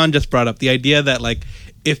what Sean just brought up, the idea that like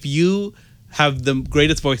if you have the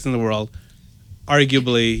greatest voice in the world,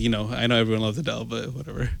 arguably, you know, I know everyone loves Adele, but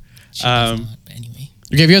whatever. She does not, but anyway.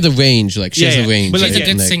 okay, if you have the range, like she has a range. But She's like, a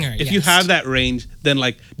good like- singer. if you yes. have that range, then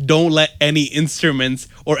like don't let any instruments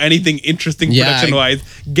or anything interesting Yeah, production wise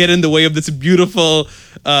get in the way of this beautiful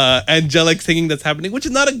angelic singing that's happening, which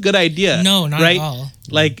is not a good idea. No, not at right? all.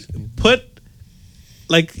 Like put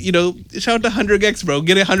like, you know, shout out to 100 Gex, bro.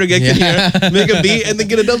 Get 100 Gex in Yeah. here, make a beat, and then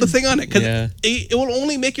get Adele to sing on it. Because Yeah. it will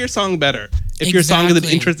only make your song better if your song is an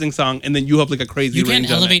Exactly. interesting song and then you have like a crazy You range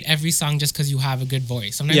can't on elevate it. every song just because you have a good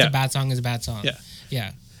voice. Sometimes Yeah. a bad song is a bad song. Yeah.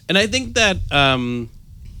 Yeah. And I think that, I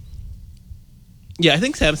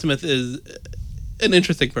think Sam Smith is an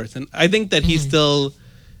interesting person. I think that he's still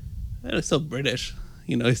British.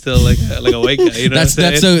 You know, he's still like a white guy. You know That's what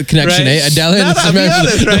I'm that's saying? the connection, Right? eh? Adele and I'll be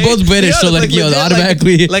honest, they're right? both British, so like yo, legit,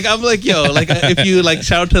 automatically. like I'm like yo, like if you like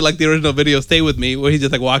shout out to like the original video "Stay With Me," where he's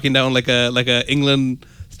just like walking down like a England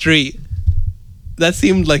street, that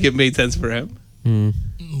seemed like it made sense for him.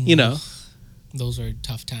 You know, Those were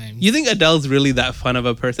tough times. you think Adele's really that fun of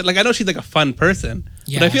a person? Like I know she's like a fun person,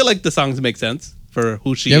 but I Yeah. feel like the songs make sense for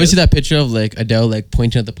who she You ever is. see that picture of like Adele like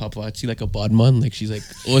pointing at the paparazzi like a bodman? Like she's like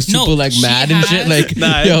super like she mad and shit. has- Like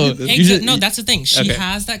Nah, I yo, get this. you should- No, that's the thing. She Okay.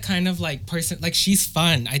 has that kind of like person. Like she's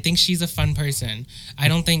fun. I think she's a fun person. I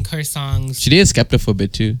don't think her songs. she dated Skepta for a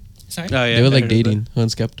bit too. Sorry. Oh, yeah, They were I like heard that. dating, her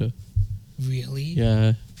and Skepta. Really?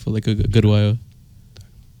 Yeah, for like a good while.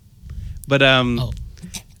 But Oh.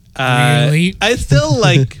 Really? I still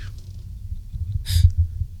like.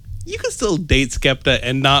 You can still date Skepta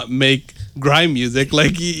and not make grime music,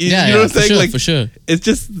 like you know what I'm for saying? sure, Like for sure. it's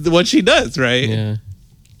just what she does, right? Yeah,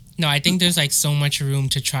 No, I think there's like so much room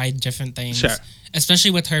to try different things. Sure.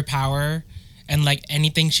 Especially with her power. And like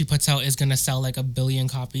anything she puts out is gonna sell like 1 billion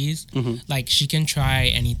copies. Mm-hmm. Like she can try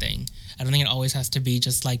anything. I don't think it always has to be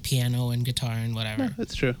just like piano and guitar and whatever.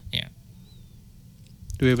 That's true. Yeah.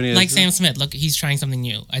 Do we have any? Like others? Sam Smith, look, he's trying something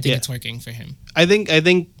new. I think Yeah. it's working for him. I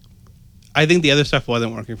think the other stuff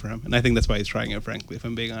wasn't working for him, and I think that's why he's trying it. Frankly, if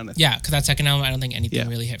I'm being honest, Yeah, because that second album, I don't think anything Yeah.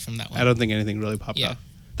 really hit from that one. I don't think anything really popped Yeah. off.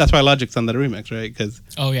 That's why Logic's on that remix, right? Because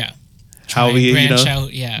Oh yeah. how Try we, and you branch know,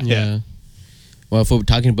 out. Yeah. yeah. Well, if we're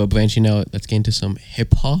talking about branching out, let's get into some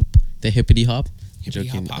hip hop. The hippity hop. Hippity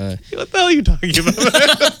Joking. hop. what the hell are you talking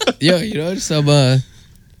about? Yo, you know some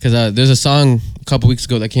because there's a song a couple weeks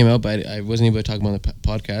ago that came out, but I wasn't able to talk about on the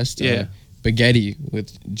podcast. Yeah. Spaghetti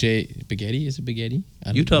with J. Spaghetti, is it spaghetti? I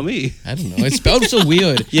don't You know. tell me. I don't know. It's spelled so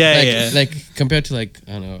weird. Yeah, like, yeah. Like compared to like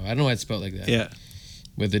I don't know why it's spelled like that. Yeah,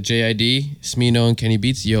 With the JID, Smino, and Kenny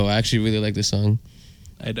Beats. Yo, I actually really like this song.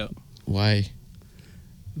 I don't. Why?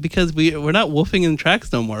 Because we're not woofing in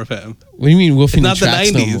tracks no more, fam. What do you mean woofing It's the not the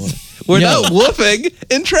tracks no more? 90s. We're Yo. not woofing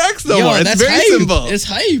in tracks no Yo, more. It's that's very hype. simple. It's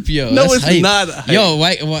hype, yo. No, That's it's hype. not hype. Yo,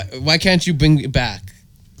 why can't you bring it back?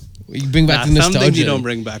 You bring back the Some nostalgia. things you don't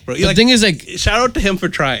bring back, bro. The thing is, like, shout out to him for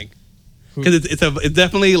trying, because it's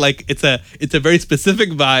definitely like it's a very specific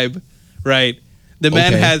vibe, right? The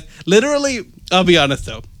man Okay. has literally. I'll be honest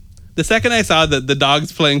though. The second I saw the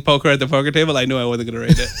dogs playing poker at the poker table, I knew I wasn't gonna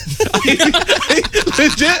rate it.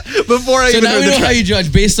 Legit, before I so even now heard we the know how track. you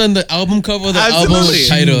judge based on the album cover or the album Absolutely,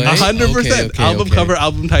 title. eh? 100%. Okay, Album okay. cover,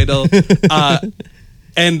 album title,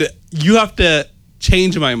 and you have to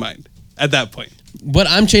change my mind at that point. What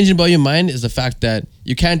I'm changing about your mind is the fact that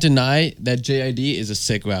you can't deny that JID is a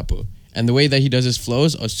sick rapper, and the way that he does his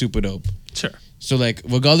flows are super dope. Sure. So like,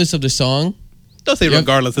 regardless of the song, Don't say you have-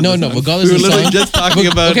 regardless of no, the no, song. regardless we were of the literally song. just talking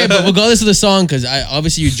about. Okay, but regardless of the song, because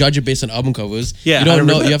obviously you judge it based on album covers. Yeah, you don't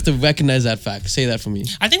know. 100%. You have to recognize that fact. Say that for me.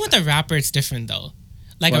 I think with a rapper, it's different though.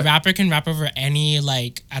 Like What? a rapper can rap over any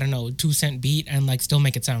like I don't know 2-cent beat and like still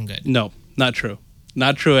make it sound good. No, not true.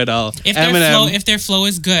 Not true at all. If their flow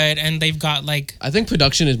is good and they've got like I think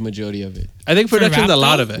production is majority of it. I think For production's rap, a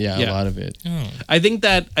lot though? of it. Yeah, a lot of it. oh I think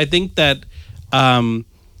that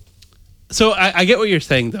so I get what you're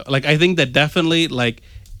saying though. Like I think that definitely like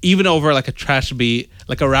even over like a trash beat,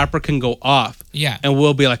 like a rapper can go off. Yeah. And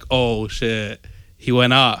we'll be like, oh shit, he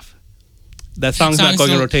went off. That song's not Song's going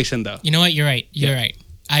in still- rotation though. you know what? You're right. You're right.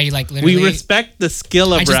 I like literally. We respect the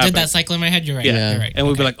skill of I just rapping. did that cycle in my head. You're right. Yeah. You're right. And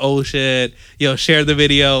we'd be Okay. like, oh shit, yo, share the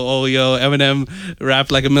video. Oh, yo, Eminem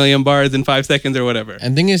rapped like 1 million bars in 5 seconds or whatever.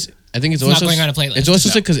 And thing is, I think it's It's not also going on a playlist. It's also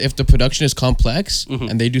No. sick because if the production is complex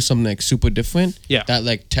and they do something like super different, Yeah. that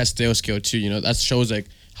like tests their skill too. You know, that shows like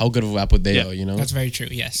how good of a rapper they Yeah. are. You know. That's very true.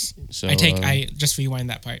 Yes. So, I just rewind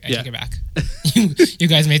that part. I Yeah. take it back. you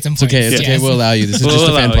guys made some It's points. okay. It's yes. okay. We'll allow you. This is We'll just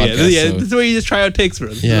a fan allow it, podcast. Yeah, so- this is where you just try out takes, bro.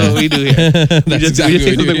 This Yeah. is what we do here. That's we just exactly say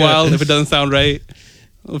what we do, something yeah. wild. If it doesn't sound right,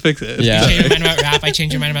 we'll fix it. Yeah. You change your mind about rap. I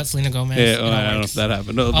change your mind about Selena Gomez. Yeah, It oh, all I don't know works. if that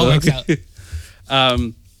happened. No, All but works out.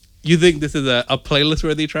 You think this is a playlist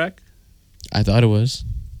worthy track? I thought it was.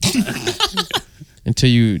 Until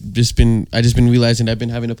I just been realizing I've been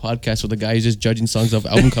having a podcast with a guy who's just judging songs off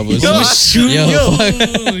album covers. Yo, Shoot. yo.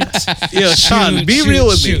 Shoot. Yo, Sean, be real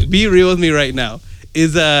with me. shoot. Be real with me right now.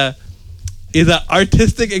 Is a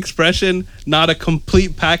artistic expression not a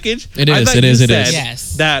complete package? It is, I thought it you is, it said is.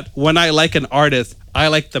 Yes. that when I like an artist, I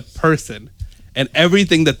like the person and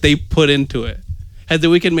everything that they put into it. Has The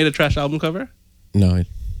Weeknd made a trash album cover? No, Has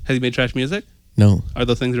he made trash music? no, Are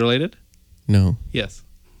those things related? no. Yes.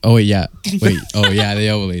 Oh wait, yeah. Wait. Oh yeah, they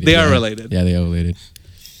are related. They are Yeah. related. Yeah, they are related.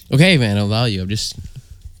 Okay, man, I'll allow you. I'm just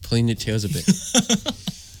pulling your tails a bit.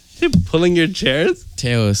 You're pulling your chairs?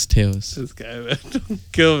 tails. This guy, man. Don't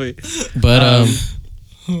kill me. But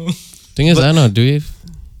thing is, I don't know. Do you?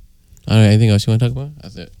 I don't know. Anything else you want to talk about?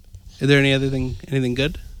 That's it. Is there anything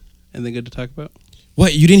good? Anything good to talk about?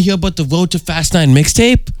 What? You didn't hear about the Road to Fast 9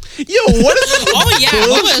 mixtape? Yo, what is this? Oh yeah,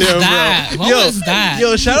 what was bullshit, bro? that? What Yo, was that?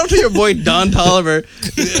 Yo, shout out to your boy Don Tolliver.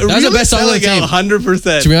 That was the best song on the tape.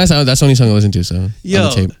 100%. To be honest, that's the only song I listen to. So on Yo, the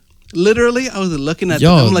tape. literally, I was looking at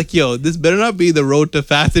Yo. it. I'm like, yo, this better not be the Road to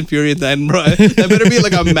Fast and Furious 9, bro. That better be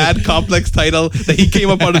like a mad complex title that he came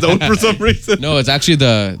up on his own for some reason. No, it's actually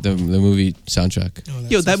the movie soundtrack. Oh,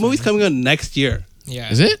 that's Yo, so that movie's funny. coming out next year. Yeah.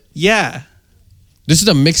 Is it? Yeah, This is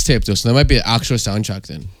a mixtape though, so that might be an actual soundtrack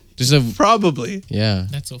then. This is a probably. yeah.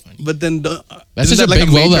 That's so funny. But then, That's isn't just that a like big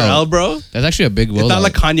a major rollout. L, bro? That's actually a big rollout. It's not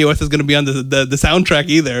like Kanye West is gonna be on the soundtrack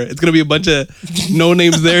either. It's gonna be a bunch of no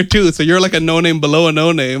names there too. So you're like a no name below a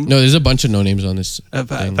no name. No, there's a bunch of no names on this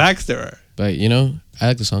thing. Facts there are. But you know, I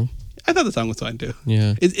like the song. I thought the song was fine too.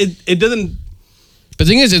 Yeah. It doesn't. But the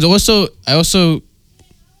thing is, I also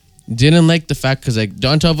didn't like the fact because like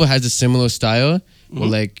Don Tolliver has a similar style where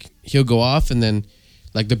like he'll go off and then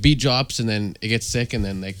like the beat drops and then it gets sick and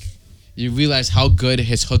then like you realize how good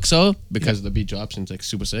his hooks are because the beat drops and it's like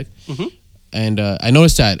super sick. And I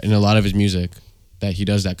noticed that in a lot of his music that he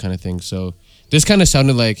does that kind of thing. So this kind of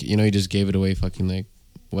sounded like, you know, he just gave it away fucking like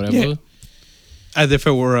whatever. Yeah. As if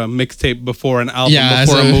it were a mixtape before an album, Yeah,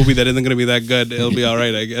 before so- a movie that isn't going to be that good. It'll be all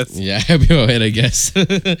right, I guess. Yeah, I'll be alright, I guess.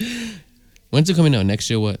 When's it coming out? Next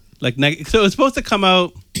year? What? Like so, it's supposed to come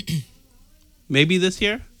out maybe this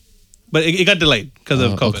year, but it got delayed because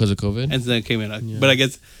of COVID. Because of COVID? And then it came out. But I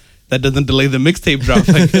guess that doesn't delay the mixtape drop.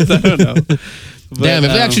 I guess I don't know. But, Damn,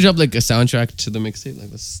 if they actually drop like a soundtrack to the mixtape, like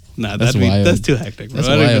that's nah, that's that's wild. too hectic, bro. That's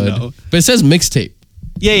I don't even wild. know. But it says mixtape.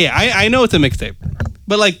 Yeah, I know it's a mixtape,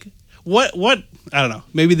 but like, what? I don't know.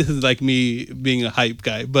 Maybe this is like me being a hype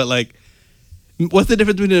guy, but like, what's the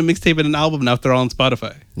difference between a mixtape and an album now if they're all on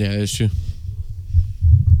Spotify? Yeah, it's true.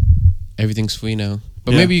 Everything's free now.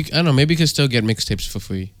 But Yeah. maybe, I don't know, maybe you can still get mixtapes for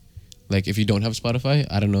free. Like if you don't have Spotify,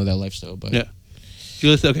 I don't know that lifestyle, but Yeah.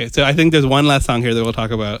 Okay, so I think there's one last song here that we'll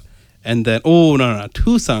talk about, and then no,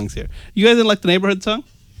 2 songs here. You guys didn't like the Neighborhood song?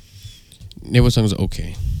 Neighborhood songs are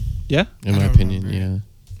okay, Yeah. in I my don't opinion. remember. Yeah,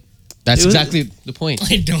 that's It was- exactly the point.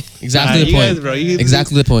 I don't. Exactly the you point. guys, bro, you-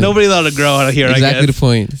 Exactly the point. Nobody's allowed to grow out of here. Exactly I the guess.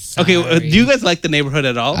 point. Okay, do Sorry. you guys like the Neighborhood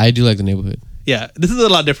at all? I do like the Neighborhood. Yeah, this is a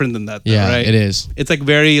lot different than that. Though, Yeah, right? it is. It's like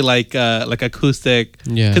very like acoustic.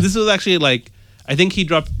 Yeah. Because this was actually like I think he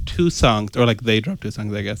dropped 2 songs, or like they dropped 2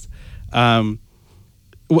 songs, I guess.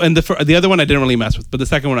 And the other one I didn't really mess with, but the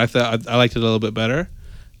second one I thought I liked it a little bit better.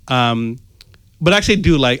 But I actually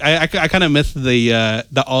do like I kind of miss the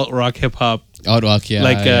alt rock hip hop Outwalk,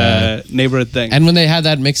 yeah. neighborhood thing. And when they had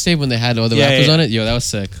that mixtape, when they had all the Yeah, rappers yeah. on it, yo, that was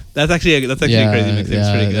sick. that's actually a crazy mix. It's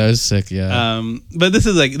Yeah, pretty that good. was sick. Yeah, But this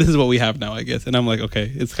is what we have now, I guess. And I'm like,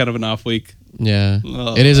 okay, it's kind of an off week. yeah.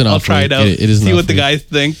 Well, It is an I'll off try week. it out. It is an see off what the week. guys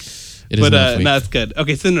think. It is But an off week. no, it's good.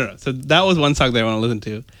 Okay, so that was one song that I want to listen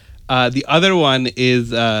to. The other one is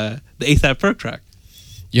the ASAP Ferg track.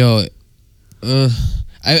 Yo,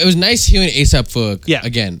 it was nice hearing ASAP Ferg Yeah.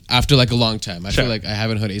 again after like a long time. I Sure. feel like I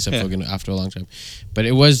haven't heard ASAP Yeah. Ferg after a long time, but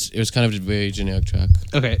it was kind of a very generic track.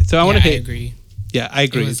 Okay, so I want I to hit. agree. Yeah, I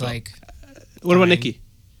agree. It was as well. like, what about fine. Nicki?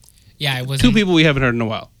 yeah, it wasn't. 2 people we haven't heard in a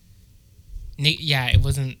while. Yeah, it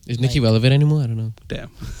wasn't. Is Nicki like, relevant anymore? I don't know.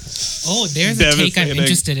 Damn. Oh, there's a take I'm Devastating.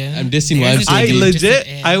 interested in. I'm dissing There's wives a to I take Nicki. I'm legit. interested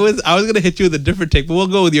in. I was gonna hit you with a different take, but we'll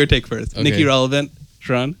go with your take first. Okay. Nicki relevant,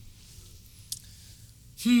 Sharon.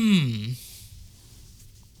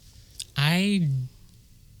 I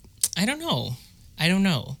don't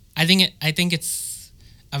know. I think it's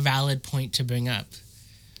a valid point to bring up.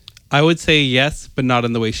 I would say yes, but not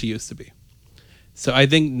in the way she used to be. So I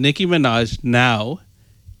think Nicki Minaj now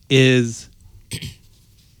is.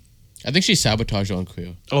 I think she sabotaged her own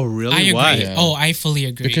career. Oh, really? I agree. Why? Yeah. Oh, I fully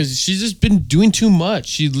agree. Because she's just been doing too much.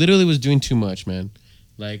 She literally was doing too much, man.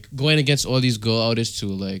 Like going against all these girl artists who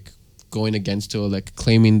like going against her, like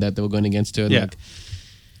claiming that they were going against her. Yeah. Like,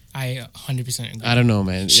 I 100% agree. I don't know,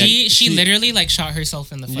 man. She literally like shot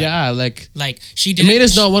herself in the foot. Yeah, like Like she it did. made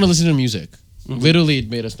us not want to listen to music. Mm-hmm. Literally, it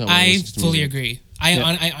made us not want to I listen to fully music. agree.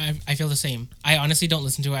 Yeah. I feel the same. I honestly don't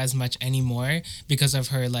listen to her as much anymore because of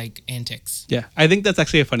her like antics. Yeah, I think that's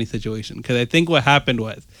actually a funny situation because I think what happened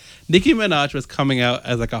was Nicki Minaj was coming out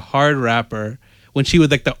as like a hard rapper when she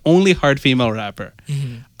was like the only hard female rapper.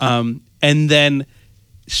 And then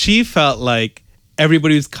she felt like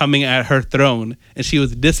everybody was coming at her throne and she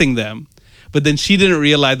was dissing them. But then she didn't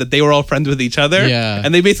realize that they were all friends with each other. Yeah.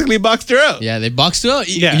 And they basically boxed her out. Yeah, they boxed her out.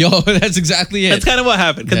 Yeah. Yo, that's exactly it. That's kind of what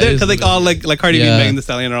happened. That is Because like all like Cardi B Yeah. and Megan Thee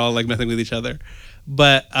Stallion are all like messing with each other.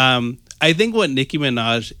 But I think what Nicki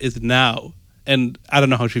Minaj is now, and I don't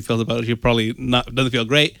know how she feels about it, she probably doesn't feel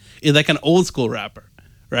great, is like an old school rapper,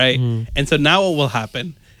 right? And so now what will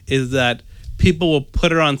happen is that people will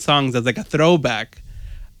put her on songs as like a throwback.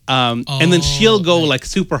 And then she'll go like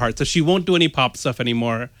super hard. So she won't do any pop stuff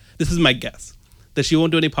anymore. This is my guess. That she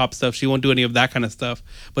won't do any pop stuff. She won't do any of that kind of stuff.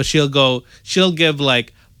 But she'll give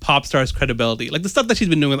like pop stars credibility. Like the stuff that she's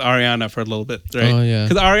been doing with Ariana for a little bit, right? Oh, yeah.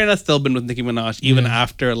 Because Ariana's still been with Nicki Minaj even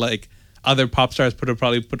after like other pop stars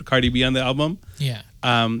probably put Cardi B on the album. Yeah.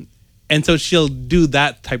 And so she'll do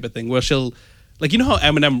that type of thing where she'll, like, you know how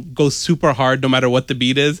Eminem goes super hard no matter what the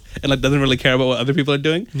beat is and like doesn't really care about what other people are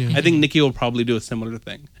doing? I think Nicki will probably do a similar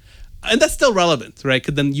thing. And that's still relevant, right?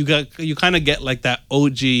 Because then you kind of get like that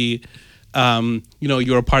OG, you know,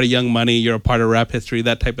 you're a part of Young Money, you're a part of rap history,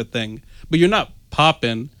 that type of thing. But you're not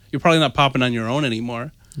popping. You're probably not popping on your own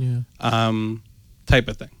anymore. Yeah. Type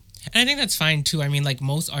of thing. And I think that's fine too. I mean, like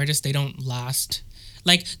most artists, they don't last.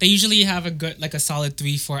 Like they usually have a good, like a solid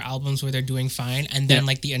 3-4 albums where they're doing fine, and then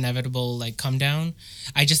like the inevitable like come down.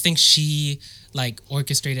 I just think she like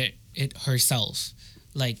orchestrated it herself.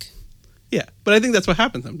 Like, Yeah, but I think that's what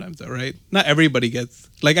happens sometimes, though, right? Not everybody gets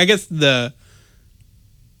like. I guess the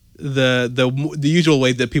usual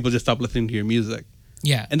way that people just stop listening to your music,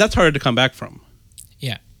 yeah, and that's harder to come back from.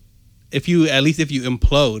 yeah, If you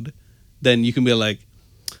implode, then you can be like,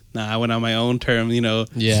 nah, I went on my own term. You know,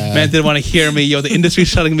 Yeah. man didn't want to hear me. Yo, the industry's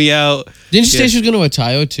shutting me out. Didn't she Yeah. say she was going to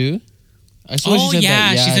retire too? I saw Oh she said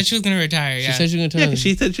yeah, that. she said she was gonna retire. She Yeah, said she was going to Yeah, retire. 'cause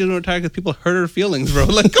she said she was gonna retire because people hurt her feelings, bro.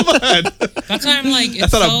 Like, come on. that's why I'm like,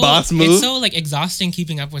 That's not a boss move. It's so like exhausting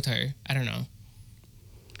keeping up with her. I don't know.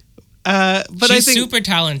 But She's I think super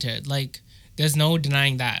talented. Like, there's no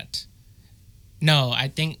denying that. No, I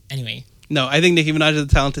think anyway. No, I think Nicki Minaj is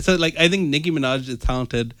talented. So, like, I think Nicki Minaj is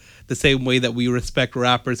talented the same way that we respect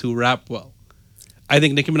rappers who rap well. I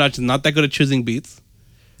think Nicki Minaj is not that good at choosing beats.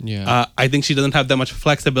 Yeah. I think she doesn't have that much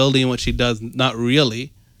flexibility in what she does. Not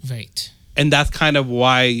really. Right. And that's kind of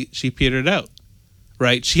why she petered out.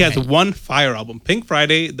 Right? She has Right. one fire album. Pink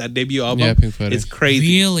Friday, that debut album, Yeah, Pink Friday. is crazy.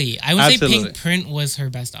 Really, I would Absolutely. say Pink Print was her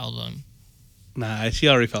best album. Nah, she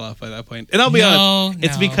already fell off by that point. And I'll be No, honest,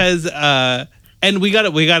 it's no. because, and we gotta,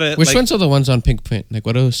 Which like, ones are the ones on Pink Print? Like,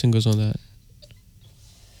 what are the singles on that?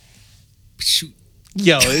 Shoot.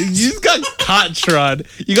 Yo, you just got caught, Sherrod.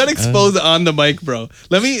 You got exposed on the mic, bro.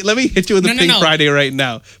 Let me hit you with the No, Pink no. Friday right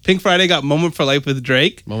now. Pink Friday got Moment for Life with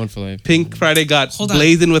Drake. Moment for Life. Pink Friday got Hold on.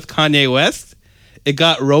 Blazing with Kanye West. It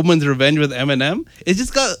got Roman's Revenge with Eminem. It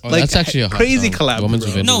just got Oh, like that's actually a hot crazy song. collab. Roman's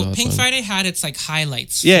bro. Revenge. No, Awesome. Pink Friday had its like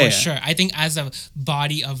highlights Yeah, for yeah. sure. I think as a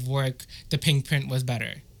body of work, the Pink Print was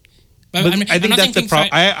better. But I'm I think not that's saying the Pink problem.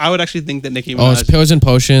 Friday- I would actually think that Nicki Oh, it's Minaj. Pills and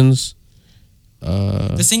Potions.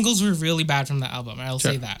 The singles were really bad from the album. I'll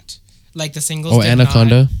say that. Like the singles. Oh, did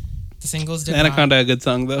Anaconda. Not, the singles did Anaconda, a good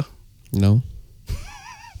song though. No.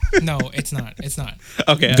 Not, no, it's not. It's not.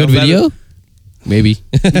 Okay, Good I'm glad video? Maybe.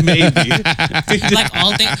 it- Maybe. Like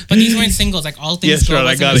all things, but these weren't singles. Like all things. Yes, Go right, I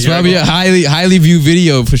wasn't got a it. It's You're probably a highly viewed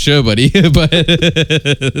video for sure, buddy. But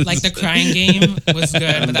like the Crying Game was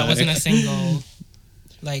good, but that wasn't a single.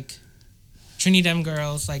 Like Trinity Dem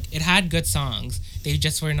Girls, like it had good songs. They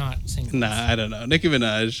just were not singles. Nah, I don't know. Nicki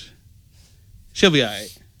Minaj, she'll be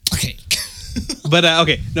alright. Okay. But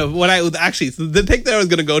okay, no. What I was actually, so the take that I was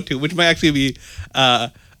gonna go to, which might actually be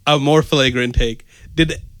a more flagrant take.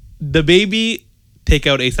 Did the baby take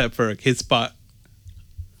out ASAP Ferg his spot?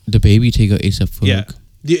 the baby take out ASAP Ferg. Yeah.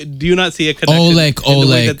 Do you not see a connection? in the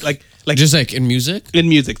way that, like just like in music. in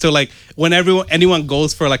music? So like when anyone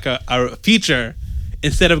goes for like a feature,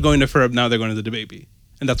 instead of going to Ferg, now they're going to the baby,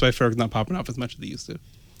 and that's why Ferg's not popping off as much as they used to.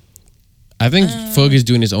 I think Ferg is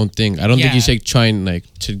doing his own thing. I don't think Yeah. he's like trying like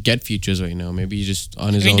to get features right now. Maybe he's just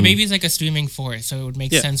on his I mean, own. the baby's like a streaming force, so it would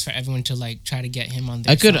make Yeah. sense for everyone to like try to get him on.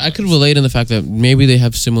 Their I could songs. relate in the fact that maybe they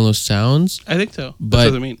have similar sounds. I think so. But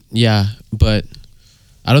That's what I mean. yeah, but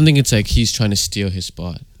I don't think it's like he's trying to steal his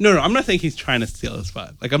spot. No, I'm not saying he's trying to steal his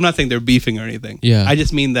spot. Like, I'm not saying they're beefing or anything. Yeah. I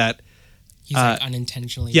just mean that, He's like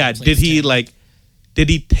unintentionally. yeah, replaced did he him. like, did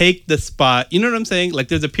he take the spot? You know what I'm saying? Like,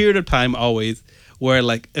 there's a period of time always where,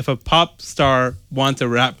 like, if a pop star wants a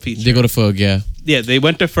rap feature, They go to Ferg, yeah. yeah, they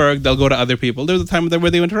went to Ferg, they'll go to other people. There was a time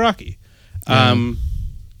where they went to Rocky. And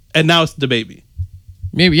now it's the baby.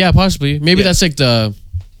 Maybe, yeah, possibly. Maybe Yeah. that's like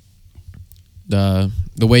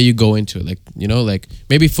the way you go into it. Like, you know, like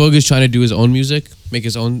maybe Ferg is trying to do his own music, make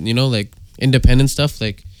his own, you know, like independent stuff.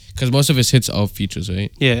 Like, because most of his hits are features,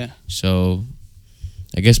 right? Yeah, So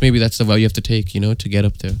I guess maybe that's the route you have to take, you know, to get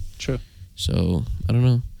up there. true. So I don't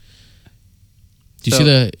know. Do you So- see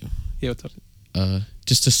the Yeah, what's up?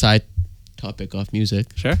 just a side topic off music?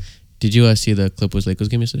 Sure. Did you see the Clippers Lakers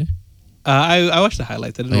game yesterday? I watched the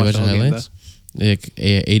highlights. I didn't Oh, you watch watched the the whole game, highlights? Like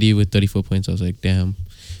 80 with 34 points. I was like, damn.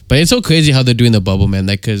 But it's so crazy how they're doing the bubble, man.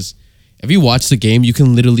 Like, because if you watch the game, you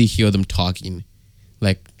can literally hear them talking,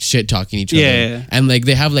 like shit talking each other. Yeah. And like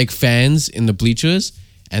they have like fans in the bleachers,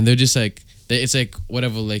 and they're just like, it's like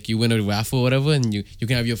whatever. Like you win a raffle or whatever, and you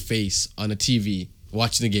can have your face on a TV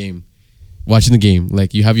watching the game.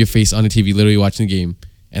 Like you have your face on the TV, literally watching the game,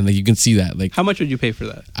 and like you can see that. Like How much would you pay for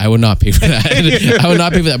that? I would not pay for that. I would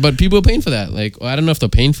not pay for that. But people are paying for that. Like I don't know if they're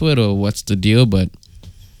paying for it or what's the deal, but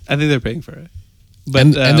I think they're paying for it. But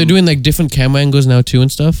and they're doing like different camera angles now too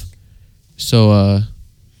and stuff. So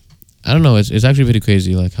I don't know. It's actually pretty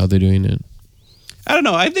crazy like how they're doing it. I don't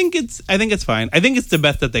know. I think it's fine. I think it's the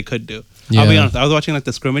best that they could do. I'll be Yeah. honest. I was watching like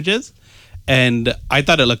the scrimmages, and I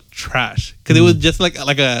thought it looked trash because it was just like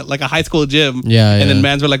a high school gym. Yeah, and yeah. then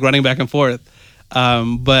mans were like running back and forth.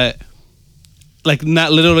 But like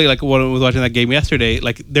not literally like when I was watching that game yesterday.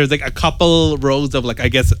 Like there's like a couple rows of like I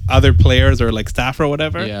guess other players or like staff or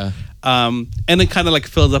whatever. Yeah. And it kind of like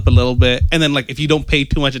fills up a little bit, and then like if you don't pay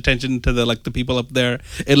too much attention to the people up there,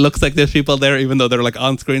 it looks like there's people there even though they're like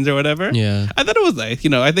on screens or whatever. Yeah. I thought it was nice. You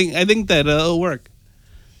know, I think that it'll work.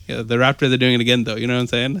 Yeah, the Raptors are doing it again though. You know what I'm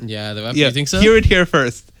saying? Yeah. The Yeah. You think so? Hear it here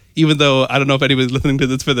first. Even though I don't know if anybody's listening to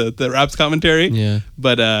this for the Raps commentary. Yeah.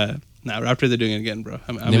 But Raptors are doing it again, bro.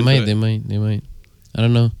 I'm They into might. it. They might. I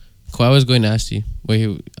don't know. Kawhi was going nasty. Wait,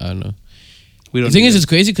 I don't know. We The don't thing need is, it. it's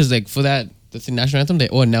crazy because like for that the national anthem, they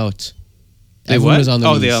all knelt. They Everyone what? was on their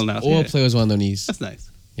Oh, knees. they all knelt, All yeah. players were on their knees. That's nice.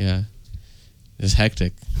 Yeah. It's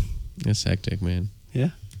hectic. It's hectic, man. Yeah.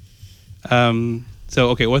 So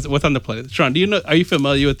okay, what's on the playlist? Sean, are you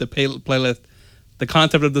familiar with the playlist, the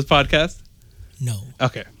concept of this podcast? No.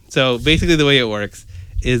 Okay. So basically the way it works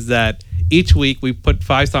is that each week we put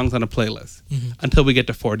 5 songs on a playlist until we get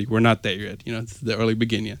to 40. We're not there yet. You know, it's the early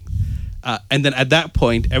beginning. And then at that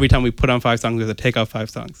point, every time we put on 5 songs, we have to take out 5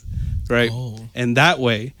 songs, right? Oh. And that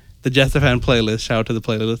way, the Justifan playlist, shout out to the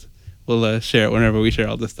playlist, we'll share it whenever we share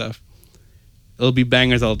all this stuff. It'll be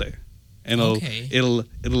bangers all day. And Okay. it'll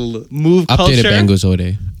move Updated culture. bangers all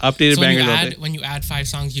day. Updated So bangers all day. when you add 5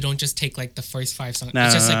 songs, you don't just take like the first 5 songs. No,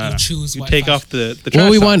 it's just no, like no, you no. choose. You what take 5 off the Well, trash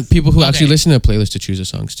we songs. want people who actually Okay. listen to the playlist to choose the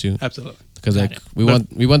songs too. Absolutely. Because Got like it.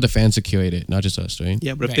 we want the fans to curate it, not just us, right?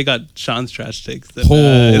 Yeah, but if Right. they got Sean's trash takes, then,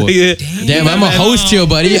 Oh, yeah. damn! I'm a host here,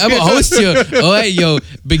 buddy. I'm a host here. All right, yo,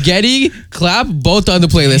 Spaghetti, Clap, both on the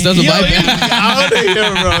playlist. That's what Yo, my get out of here,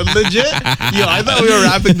 bro. Legit. Yo, I thought we were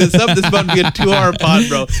wrapping this up. This is about to be a 2-hour pod,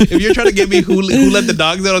 bro. If you're trying to get me who let the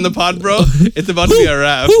dogs out on the pod, bro, it's about to be a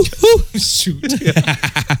wrap. Shoot.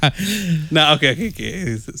 Nah, okay.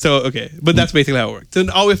 So, okay. But that's basically how it works. So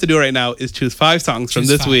all we have to do right now is choose 5 songs from Choose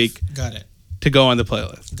this 5. week Got it. to go on the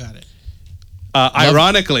playlist. Got it.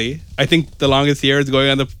 Ironically, I think the longest year is going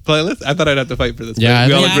on the playlist. I thought I'd have to fight for this. Yeah, but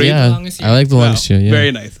we all think- agree. The Yeah, longest I year. like the Wow. longest year. Yeah,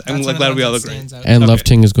 Very nice. I'm That's one of glad the we all ones that agree. stands out. and Okay. Love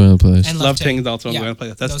Ting is going on the playlist. And Love Ting is also on Yeah, the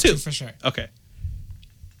playlist. That's those 2 for sure. Okay.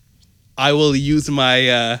 I will use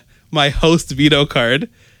my my host veto card.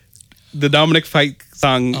 The Dominic Fike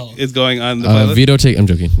song Oh. is going on the playlist. Vito take. I'm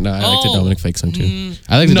joking. No, I like the Oh. Dominic Fike song too.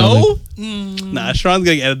 I like the No? Dominic. Nah, Sean's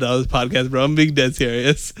gonna edit out this podcast, bro. I'm being dead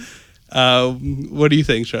serious. What do you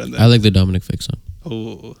think, Sean? Then? I like the Dominic Fike song.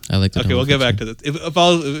 Oh. I like the Okay, we'll Dominic get Fike back to this. If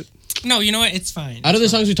I'll, No, you know what? It's fine. Out of the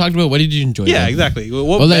songs we talked about, what did you enjoy? yeah, then? exactly. What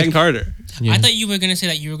Well, like- banged harder? Yeah. I thought you were gonna say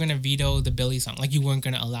that you were gonna veto the Billy song, like you weren't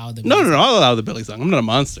gonna allow the. No, Billy no, I'll allow the Billy song. I'm not a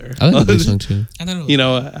monster. I like the Billy song too. I thought it was You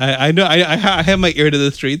know, I know I have my ear to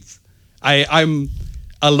the streets. I'm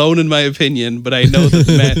alone in my opinion, but I know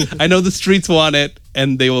that I know the streets want it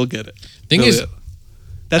and they will get it. Thing So, is, yeah.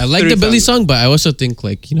 That's I like 3 the Billy songs. song, but I also think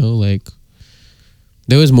like like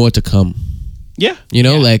there was more to come. Yeah. You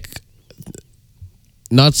know, Yeah. like,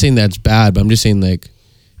 not saying that's bad, but I'm just saying, like,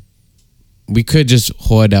 we could just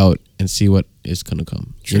hoard out and see what is gonna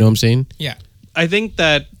come. You know what I'm saying? Yeah. I think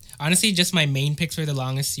that Honestly, just my main picks were The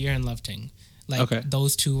Longest Year and Love Ting. Like Okay.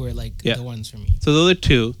 those two were like Yeah. the ones for me. so those are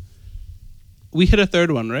two. We hit a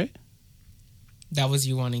third one, right? That was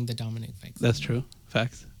you wanting the Dominic Fike. That's true.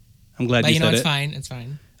 Facts. I'm glad But you you know, said it's it. fine. It's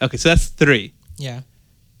fine. Okay, so that's 3. Yeah.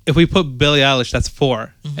 If we put Billie Eilish, that's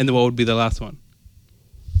 4. Mm-hmm. And then what would be the last one?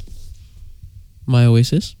 My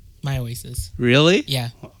Oasis. My Oasis. Really? Yeah.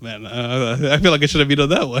 Oh, man, I feel like I should have vetoed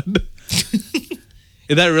that one.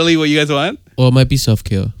 Is that really what you guys want? Or it might be Self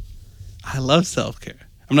Care. I love self care.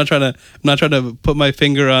 I'm not trying to put my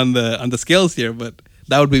finger on the scales here, but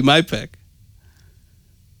that would be my pick.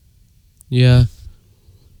 Yeah.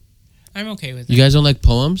 I'm okay with You it. guys don't like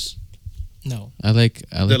poems? No. I like.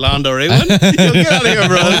 The Lana Del Rey one? Yo, get out of here,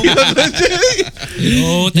 bro.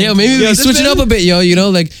 Oh, thank Yeah, maybe Yo, we this switch it is- up a bit, yo. You know,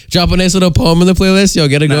 like drop a nice little poem in the playlist, yo.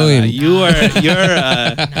 Get it going. You're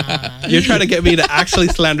Nah. you're trying to get me to actually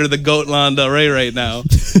slander the goat Lana Del Rey right now.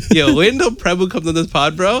 Yo, wait until Prebu comes on this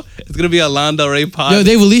pod, bro. It's gonna be a Lana Del Rey pod. Yo,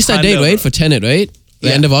 they released that date, Hondo, right? bro. For Tenet, right? The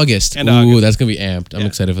Yeah. end of August. End of Ooh, August. that's gonna be amped. I'm Yeah.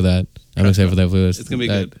 excited for that. I'm excited for that playlist. It's gonna be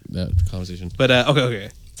that, good. That conversation. But okay.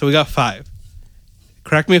 So we got 5.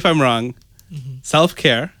 Correct me if I'm wrong. Self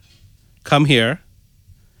care, Come Here,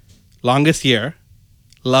 Longest Year,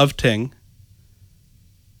 Love Ting,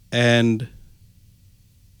 and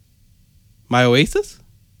My Oasis.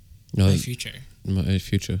 No, My future. my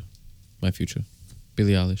future, my future.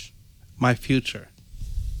 Billie Eilish. My Future.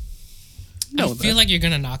 I feel like you're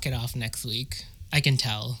gonna knock it off next week. I can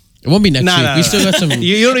tell. It won't be next Nah, week. nah, we nah. still got some.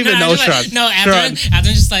 you don't even No, know, I'm like- Sharon. No, Sharon.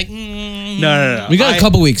 Adam's just like. No. We got a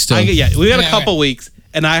couple weeks still. Yeah, we got a Okay, couple okay. weeks,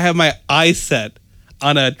 and I have my eyes set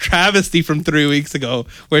on a travesty from 3 weeks ago,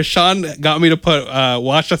 where Sean got me to put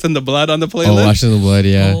 "Wash Us in the Blood" on the playlist. Oh, Washing the Blood,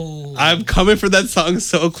 yeah. Oh. I'm coming for that song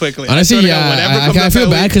so quickly. I Honestly, swear to God, yeah, whatever I comes out feel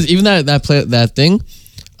that bad week- because even that thing,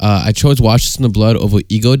 I chose "Wash Us in the Blood" over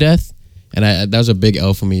 "Ego Death," and that was a big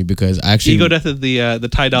L for me because I actually Ego Death is the Ty the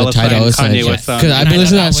Dolla Ty Dolla Sign Sign Kanye West song. because I've been I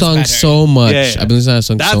listening to thought that that was song better. so much. Yeah, yeah. I've been listening to that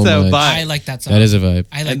song That's so a much. vibe. I like that song. That is a vibe.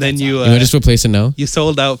 I like And then that you, song. You want to just replace it now? You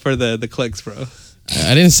sold out for the clicks, bro.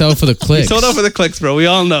 I didn't sell it for the You clicks. sold out for the clicks, bro. We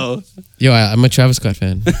all know. Yo, I'm a Travis Scott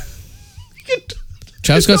fan.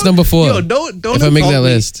 Travis Scott's number 4. Yo, don't if I make insult that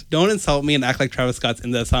me. list. Don't insult me and act like Travis Scott's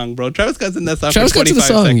in that song, bro. Travis Scott's in that song Travis for Scott's in the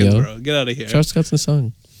 25 song, seconds, yo. bro. Get out of here. Travis Scott's in the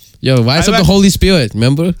song. Yo, why is I'm up the act- Holy Spirit?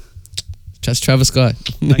 Remember? That's Travis Scott.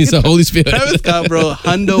 He's the Holy Spirit. Travis Scott, bro.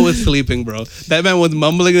 Hundo was sleeping, bro. That man was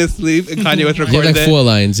mumbling in his sleep, and Kanye West He had recorded like it. 4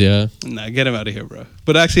 lines, yeah. Nah, get him out of here, bro.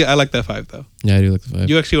 But actually, I like that 5 though. Yeah, I do like the vibe.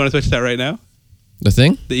 You actually want to switch that right now? The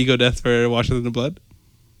thing? The Ego Death for Washes in the Blood?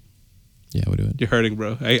 Yeah, we'll do it. You're hurting,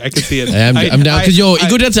 bro. I can see it. I'm down because yo,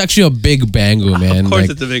 Ego Death's actually a big banger, man. Of course, Like,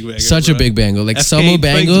 it's a big banger. such bro. a big banger. Like FK summer Twigs,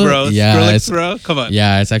 banger. bro. Yeah, Skrillex, it's, bro. Come on.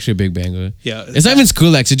 yeah, it's actually a big banger. Yeah. It's not even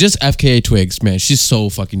Skrillex. It's just FKA Twigs, man. She's so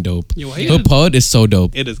fucking dope. Yeah, why Her you- pod is so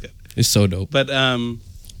dope. It is good. It's so dope. But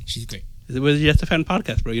She's great. it was just a fan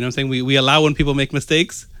podcast, bro. You know what I'm saying? We allow when people make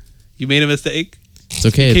mistakes. You made a mistake. It's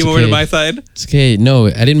okay. It's Came over to okay. my side. It's okay. No,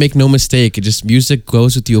 I didn't make no mistake. It just music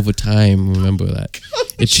grows with you over time. Remember that.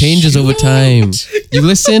 It changes over time. You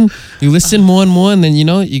listen more and more, and then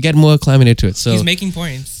you get more acclimated to it. So He's making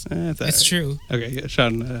points. It's It's true. Okay, yeah,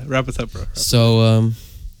 Sean, wrap us up, bro.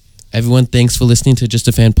 Everyone, thanks for listening to Just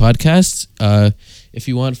a Fan podcast. If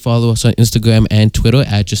you want, follow us on Instagram and Twitter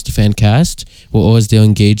at Just a Fan Cast. We're always there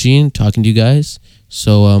engaging, talking to you guys.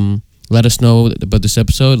 So let us know about this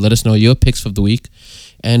episode. Let us know your picks of the week.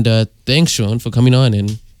 And thanks, Sean, for coming on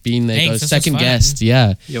and being like Thanks, a this was second fun. guest.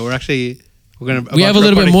 Yeah, Yeah, we're gonna. we have a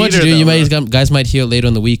little bit more to do. You might. guys might hear it later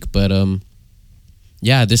in the week, but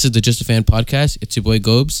yeah, this is the Just a Fan podcast. It's your boy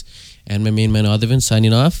Gobes and my main man Arthivin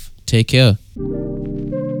signing off. Take care.